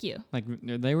instructions. Thank you. Like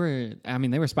they were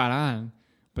spot on.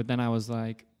 But then I was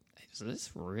like, is this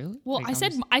really? Well, Like,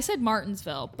 I said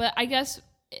Martinsville, but I guess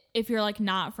if you're like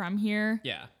not from here,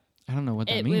 Yeah, I don't know what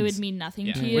that it means. would mean nothing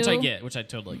yeah. to you. Which I get. Which I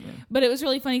totally get. But it was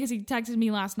really funny because he texted me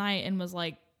last night and was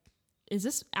like, "Is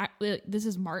this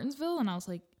Martinsville?" And I was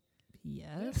like,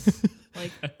 "Yes."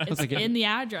 Like it's like, in the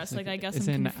address. Like I guess it's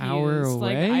I'm an confused. hour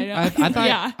Like, away. I thought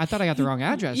yeah. I thought I got the wrong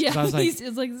address. 'cause Yeah, I was like,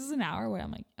 it's like this is an hour away.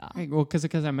 I'm like, oh. hey, well, because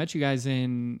I met you guys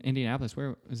in Indianapolis.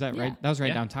 Where was that? Yeah. Right, that was right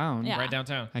Yeah. downtown. Yeah. Right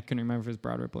downtown. I couldn't remember if it was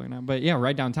Broad Ripple or not, but yeah,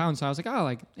 right downtown. So I was like, oh,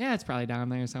 like yeah, it's probably down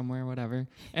there somewhere, whatever.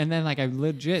 And then like I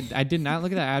did not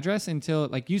look at that address until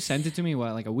like you sent it to me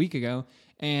like a week ago,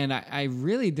 and I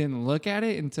really didn't look at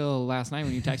it until last night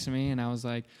when you texted me, and I was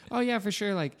like, oh yeah, for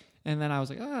sure, like. And then I was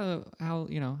like, oh,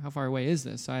 how far away is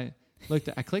this? So I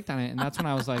clicked on it, and that's when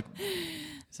I was like,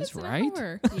 is this It's an right?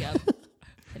 hour. Yep,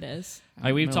 it is.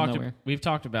 Like we've Middle of talked. nowhere. We've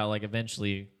talked about like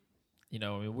eventually. You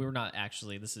know, I mean, we're not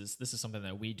actually. This is something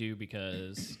that we do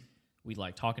because we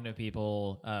like talking to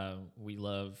people. We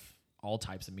love all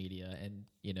types of media, and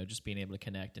you know, just being able to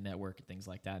connect and network and things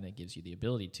like that, and it gives you the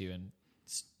ability to. And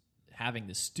having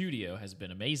the studio has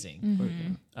been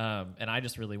amazing. And I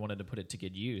just really wanted to put it to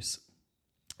good use.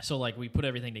 So like we put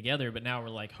everything together, but now we're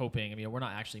like hoping. I mean, we're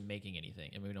not actually making anything,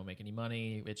 and we don't make any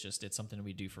money. It's something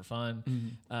we do for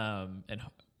fun, and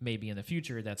maybe in the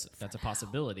future that's a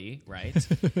possibility, right?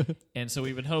 And so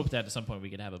we would hope that at some point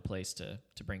we could have a place to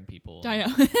bring people. I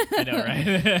know. I know,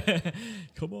 right?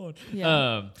 Come on.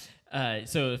 Yeah.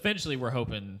 So eventually we're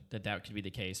hoping that could be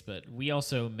the case, but we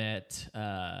also met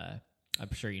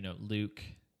I'm sure you know Luke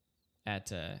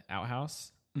at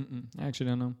Outhouse. I actually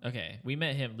don't know. Okay, we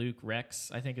met him. Luke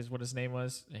Rex, I think, is what his name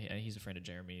was. He's a friend of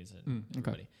Jeremy's and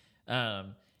okay.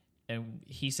 everybody. And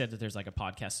he said that there's like a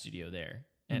podcast studio there,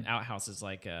 and Outhouse is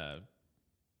like a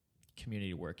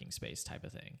community working space type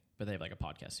of thing, but they have like a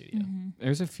podcast studio.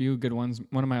 There's a few good ones.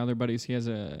 One of my other buddies, he has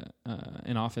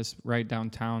an office right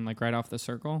downtown, like right off the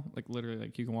circle, like literally,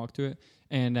 like you can walk to it.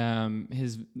 And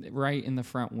his right in the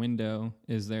front window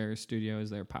is their studio, is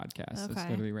their podcast. It's Okay.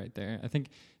 literally right there. I think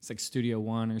it's like Studio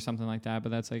One or something like that. But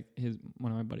that's like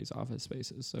one of my buddy's office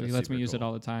spaces. So That's he lets me super use it cool.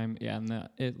 all the time. Yeah, and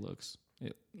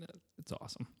it's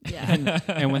awesome. Yeah.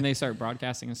 And when they start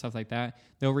broadcasting and stuff like that,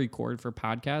 they'll record for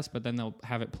podcasts, but then they'll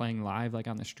have it playing live, like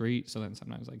on the street. So then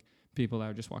sometimes like people that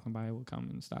are just walking by will come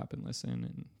and stop and listen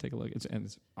and take a look. It's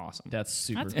awesome. That's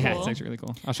super That's cool. Yeah, cool. it's actually really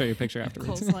cool. I'll show you a picture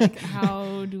afterwards. Cole's like,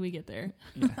 how do we get there?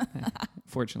 Yeah.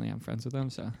 Fortunately, I'm friends with them,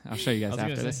 so I'll show you I guys was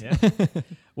after gonna this. say, yeah.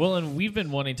 Well, and we've been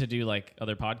wanting to do like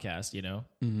other podcasts, you know,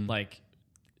 Mhm. like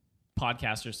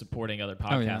podcasters supporting other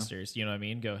Oh, yeah. podcasters. You know what I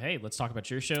mean? Go, hey, let's talk about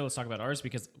your show. Let's talk about ours,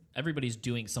 because everybody's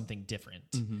doing something different.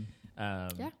 Mhm.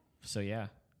 Yeah. So yeah.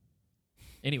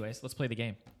 Anyways, let's play the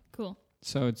game. Cool.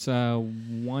 So it's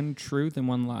one truth and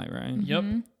one lie, right? Yep.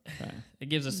 Okay. It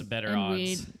gives us a better And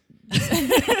we- odds.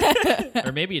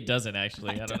 Or maybe it doesn't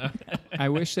actually. I don't know. I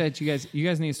wish that you guys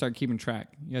need to start keeping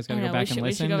track. You guys got to I go know, back and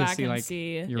we should listen go to back see and like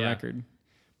see. your Yeah. record.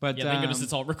 But Yeah, thank goodness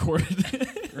it's all recorded.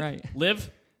 right.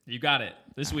 Liv, you got it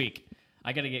this week.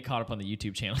 I got to get caught up on the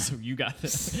YouTube channel, so you got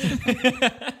this.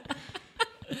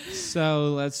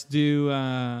 So let's do.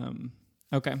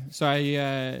 Okay, so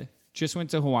I just went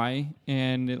to Hawaii,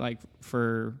 and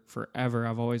for forever,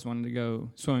 I've always wanted to go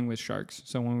swimming with sharks.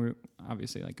 So when we're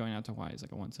obviously like going out to Hawaii is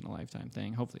like a once in a lifetime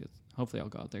thing. Hopefully I'll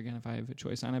go out there again if I have a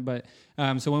choice on it. But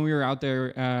so when we were out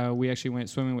there, we actually went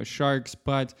swimming with sharks.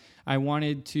 But I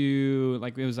wanted to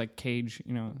it was like cage.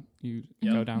 You know, you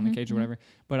go down the cage or whatever.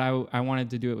 But I wanted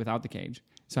to do it without the cage.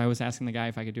 So I was asking the guy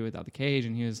if I could do it without the cage,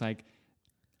 and he was like,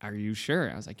 "Are you sure?"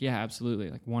 I was like, "Yeah, absolutely,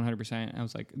 like 100%." I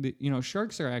was like,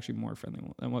 sharks are actually more friendly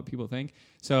than what people think.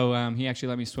 So he actually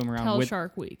let me swim around Tell with.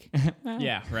 Shark Week.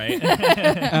 Yeah,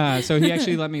 right. So he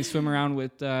actually let me swim around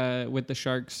with the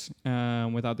sharks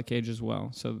without the cage as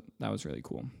well. So that was really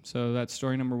cool. So that's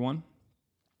story number one.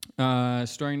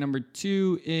 Story number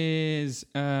two is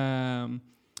I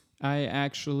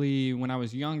actually, when I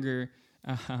was younger,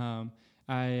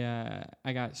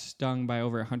 I got stung by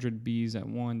over 100 bees at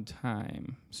one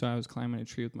time. So I was climbing a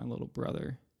tree with my little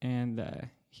brother, and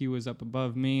he was up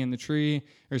above me in the tree,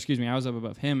 or excuse me, I was up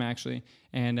above him actually,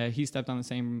 and he stepped on the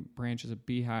same branch as a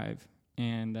beehive,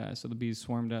 and so the bees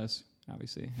swarmed us.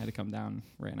 Obviously, had to come down,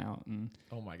 ran out, and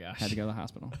Oh my gosh. had to go to the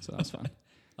hospital. So that was fun.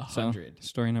 100. So,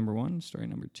 story number one, story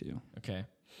number two. Okay.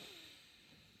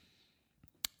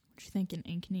 What you thinking,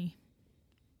 Ankney?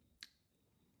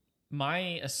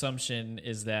 My assumption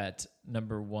is that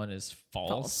number one is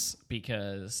false,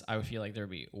 because I would feel like there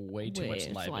would be way too much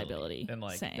Way liability. liability. And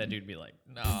like Same. that dude would be like,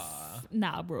 nah.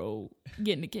 Nah, bro.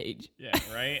 Get in the cage. Yeah,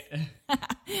 right?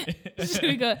 Should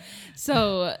we go?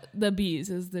 So the bees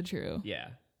is the true. Yeah.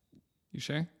 You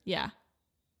sure? Yeah.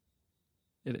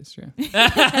 It is true.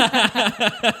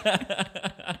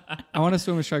 I want to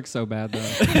swim with sharks so bad,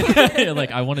 though.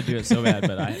 Like, I want to do it so bad,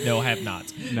 but I have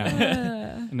not.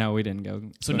 No, no, we didn't go.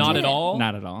 So swimming. not at all?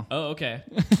 Not at all. Oh, okay.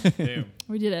 Boom.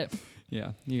 We did it.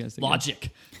 Yeah, you guys did Logic.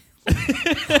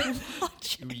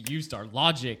 We used our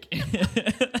logic.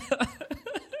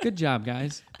 Good job,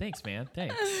 guys. Thanks, man.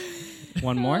 Thanks.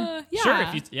 One more. Yeah. Sure.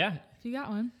 If you got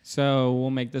one. So we'll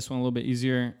make this one a little bit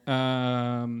easier.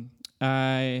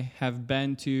 I have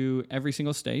been to every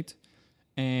single state,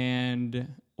 so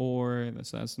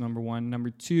that's number one.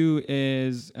 Number two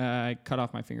is I cut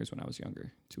off my fingers when I was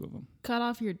younger. 2 of them. Cut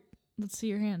off your. Let's see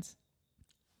your hands.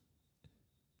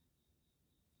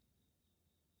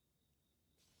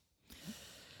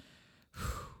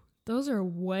 Those are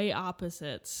way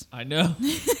opposites. I know.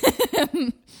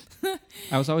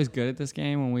 I was always good at this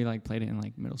game when we played it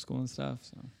in middle school and stuff.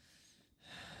 So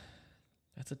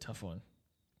That's a tough one.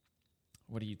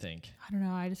 What do you think? I don't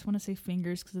know. I just want to say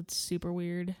fingers because it's super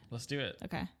weird. Let's do it.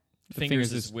 Okay. Fingers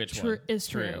fingers is which True- one? is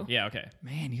true. Yeah, okay.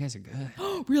 man, you guys are good.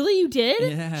 Really? You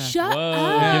did? Yeah. Shut Whoa,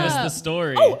 up. give us the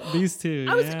story. These two.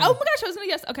 I was. yeah. Oh my gosh! I was gonna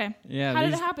guess. Okay. Yeah. How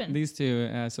did these- it happen? These two.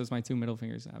 So it's my 2 middle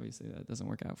fingers. Obviously, that doesn't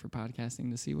work out for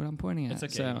podcasting to see what I'm pointing at.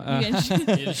 It's okay. So, You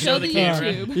can You show the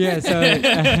camera. YouTube. yeah,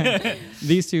 so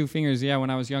these 2 fingers, when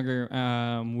I was younger,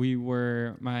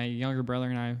 my younger brother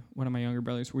and I, one of my younger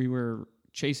brothers, we were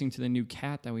chasing to the new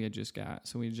cat that we had just got.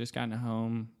 So we had just gotten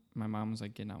home. My mom was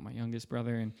getting out my youngest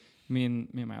brother, and me and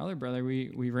my other brother,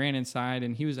 we ran inside,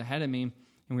 and he was ahead of me,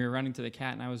 and we were running to the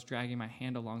cat, and I was dragging my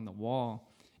hand along the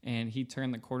wall, and he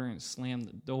turned the corner and slammed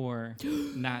the door,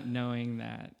 not knowing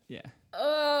that. Yeah.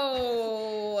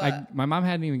 Oh. My mom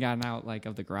hadn't even gotten out like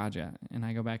of the garage yet, and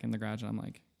I go back in the garage and I'm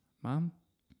like, Mom,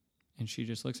 and she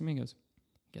just looks at me and goes,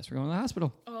 "Guess we're going to the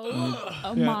hospital."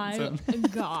 Oh Yeah, my so-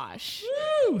 gosh.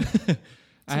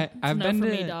 I've no been for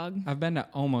to me, dog. I've been to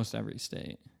almost every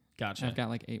state. Gotcha. I've got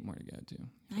like 8 more to go too.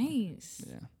 Nice.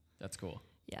 Yeah, That's cool.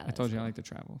 Yeah. I told you I like to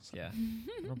travel. So. Yeah.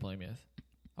 I don't blame you.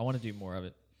 I want to do more of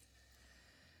it.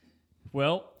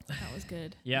 Well, that was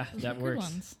good. yeah, Those that were good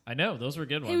works. ones. I know. Those were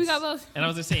good ones. Hey, we got both. And I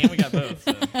was going to say, and we got both.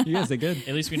 So. You guys did good.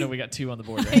 At least we know we got 2 on the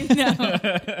board, I right? know.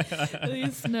 At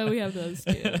least know we have those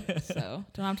too. So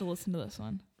don't have to listen to this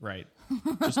one. Right.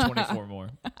 Just 24 more.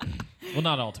 Well,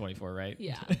 not all 24, right?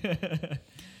 Yeah.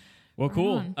 Well, Right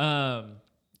cool.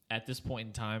 At this point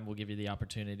in time, we'll give you the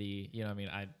opportunity. You know, I mean,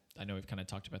 I know we've kind of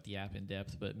talked about the app in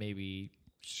depth, but maybe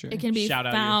Sure. It can be Shout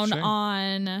out your- found Sure.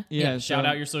 on. Yeah. shout so-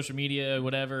 out your social media,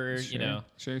 whatever, Sure, you know.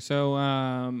 Sure. So,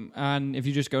 if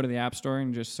you just go to the App Store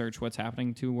and just search "What's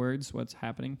Happening," 2 words, "What's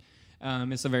Happening,"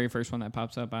 it's the very first one that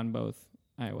pops up on both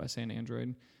iOS and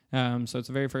Android. So it's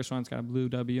the very first one. It's got a blue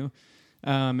W.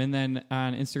 And then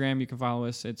on Instagram, you can follow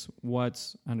us. It's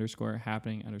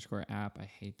what's_happening_app. I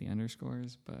hate the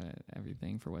underscores, but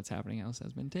everything for what's happening else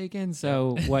has been taken.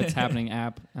 So what's happening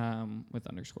app with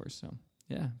underscores. So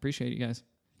yeah, appreciate you guys.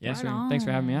 Yeah. Thanks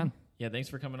for having me on. Yeah, thanks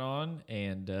for coming on,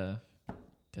 and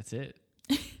that's it.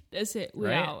 That's it. We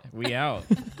right? out. We out.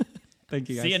 Thank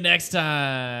you guys. See you next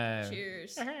time.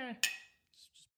 Cheers.